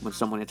back when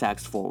someone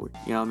attacks forward.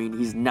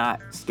 He's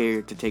not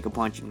scared to take a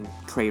punch and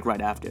trade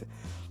right after.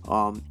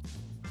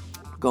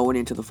 Going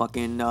into the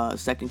fucking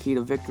second key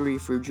to victory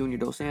for Junior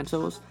Dos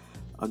Santos.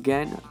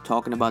 Again,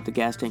 talking about the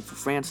gas tank for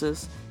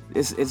Francis.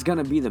 It's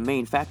gonna be the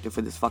main factor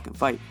for this fucking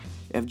fight.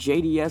 If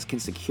JDS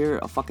can secure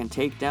a fucking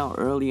takedown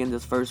early in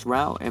this first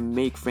round and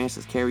make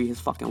Francis carry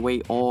his fucking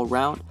weight all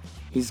round,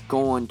 he's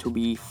going to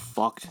be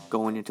fucked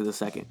going into the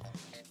second.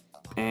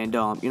 And,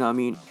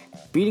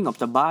 beating up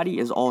the body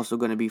is also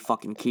going to be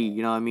fucking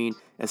key,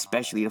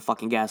 especially to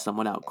fucking gas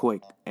someone out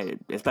quick,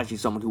 especially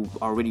someone who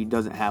already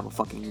doesn't have a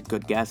fucking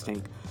good gas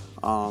tank.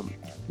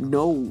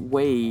 No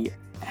way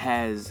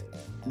has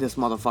this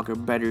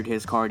motherfucker bettered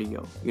his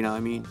cardio,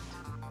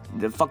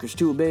 The fucker's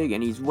too big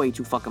and he's way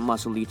too fucking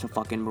muscly to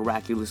fucking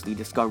miraculously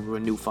discover a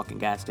new fucking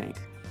gas tank.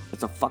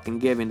 It's a fucking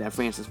given that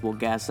Francis will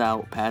gas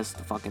out past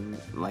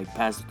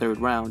the third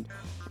round,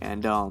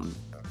 and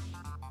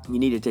you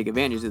need to take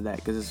advantage of that,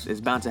 because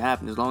it's bound to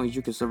happen. As long as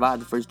you can survive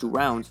the first 2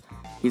 rounds,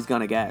 he's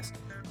gonna gas.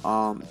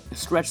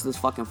 Stretch this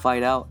fucking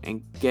fight out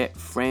and get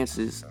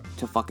Francis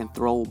to fucking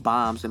throw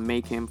bombs and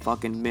make him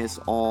fucking miss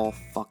all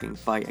fucking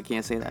fight. I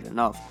can't say that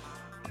enough.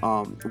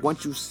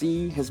 Once you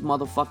see his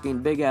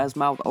motherfucking big ass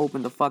mouth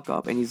open the fuck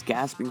up and he's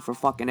gasping for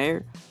fucking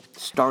air,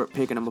 start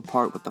picking him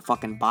apart with the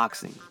fucking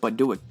boxing. But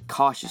do it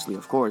cautiously,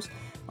 of course,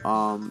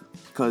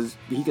 because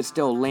he could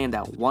still land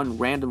that one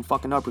random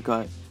fucking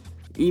uppercut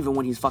even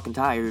when he's fucking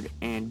tired,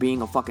 and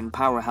being a fucking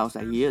powerhouse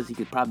that he is, he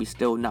could probably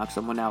still knock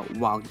someone out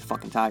while he's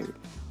fucking tired,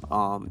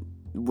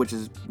 which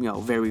is,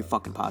 very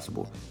fucking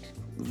possible.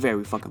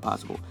 Very fucking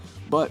possible.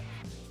 But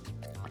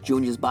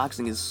Junior's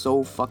boxing is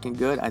so fucking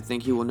good, I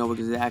think he will know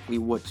exactly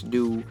what to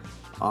do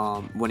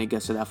when it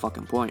gets to that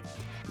fucking point.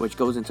 Which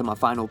goes into my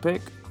final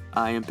pick.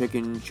 I am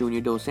picking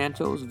Junior Dos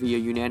Santos via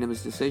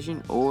unanimous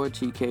decision or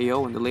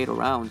TKO in the later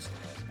rounds.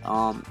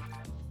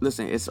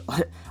 Listen,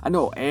 I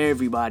know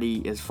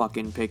everybody is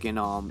fucking picking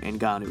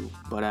Ngannou,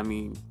 but I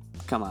mean,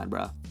 come on,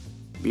 bro.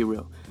 Be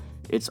real.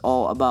 It's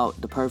all about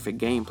the perfect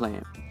game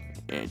plan,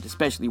 and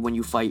especially when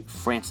you fight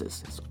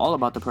Francis. It's all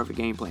about the perfect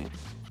game plan.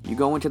 You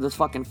go into this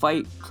fucking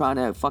fight trying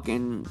to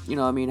fucking,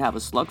 have a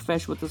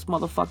slugfest with this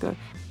motherfucker,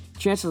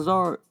 chances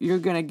are you're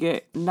gonna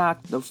get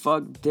knocked the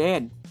fuck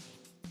dead.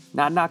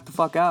 Not knocked the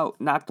fuck out,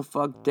 knocked the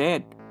fuck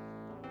dead.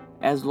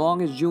 As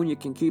long as Junior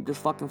can keep this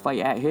fucking fight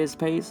at his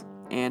pace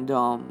and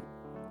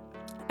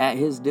at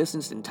his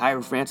distance and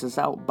tire Francis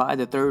out by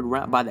the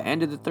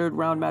end of the third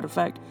round, matter of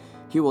fact,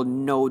 he will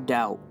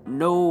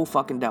no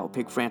fucking doubt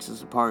pick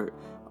Francis apart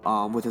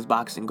with his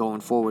boxing going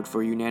forward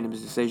for a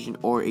unanimous decision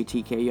or a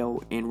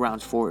TKO in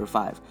rounds 4 or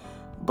 5.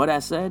 But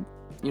as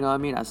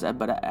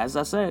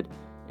I said,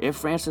 if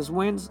Francis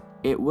wins,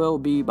 it will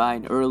be by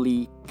an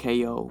early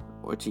KO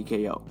or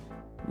TKO.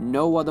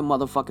 No other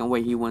motherfucking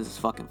way he wins this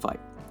fucking fight.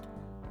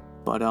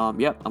 But,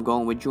 I'm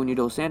going with Junior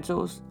Dos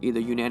Santos, either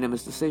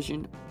unanimous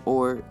decision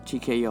or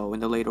TKO in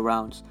the later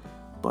rounds.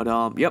 But,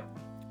 I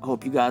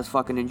hope you guys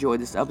fucking enjoyed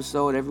this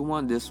episode,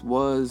 everyone. This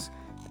was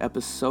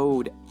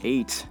episode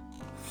 8.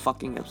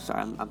 fucking episode.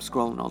 Sorry, I'm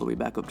scrolling all the way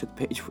back up to the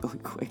page really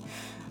quick.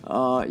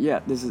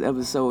 This is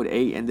episode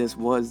 8, and this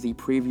was the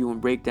preview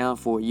and breakdown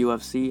for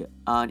UFC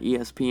on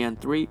ESPN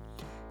 3.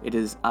 It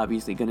is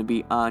obviously going to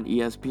be on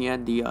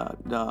ESPN,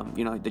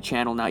 the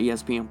channel, not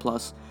ESPN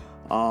Plus.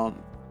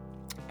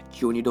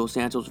 Junior Dos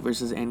Santos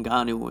versus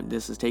Ngannou, and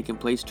this is taking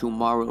place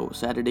tomorrow,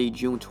 Saturday,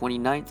 June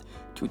 29th,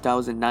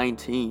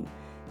 2019.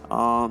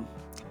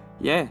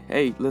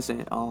 Hey,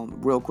 listen,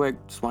 real quick,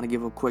 just want to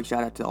give a quick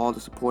shout out to all the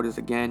supporters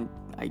again.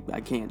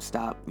 I can't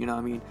stop, you know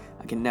what I mean?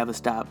 I can never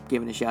stop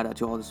giving a shout out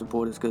to all the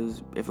supporters,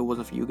 because if it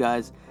wasn't for you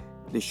guys,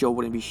 the show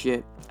wouldn't be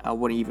shit. I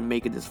wouldn't even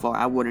make it this far.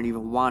 I wouldn't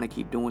even want to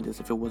keep doing this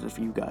if it wasn't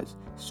for you guys,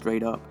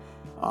 straight up.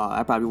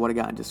 I probably would have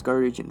gotten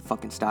discouraged and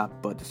fucking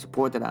stopped, but the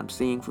support that I'm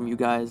seeing from you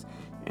guys,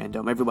 and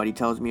everybody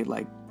tells me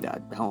like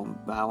that how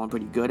I'm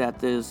pretty good at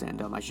this,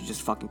 and I should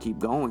just fucking keep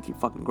going, keep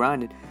fucking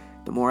grinding.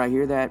 The more I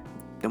hear that,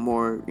 the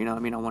more, you know what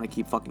I mean, I want to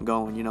keep fucking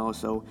going, you know.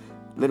 So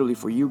literally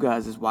for you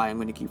guys is why I'm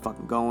going to keep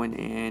fucking going,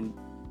 and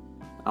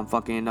I'm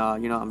fucking,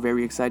 I'm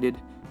very excited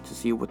to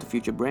see what the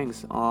future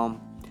brings.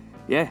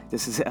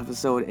 This is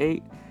episode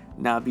 8,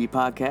 Nabi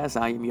Podcast.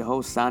 I am your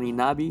host, Sani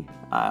Nabi.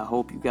 I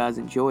hope you guys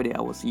enjoyed it.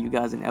 I will see you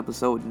guys in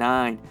episode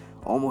 9.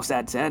 Almost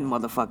at 10,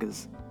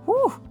 motherfuckers.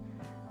 Woo!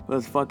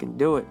 Let's fucking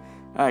do it.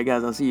 Alright,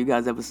 guys, I'll see you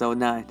guys episode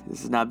 9.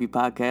 This is Nabi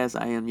Podcast.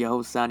 I am your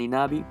host, Sani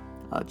Nabi.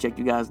 I'll check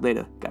you guys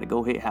later. Gotta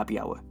go hit happy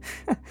hour.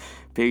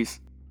 Peace.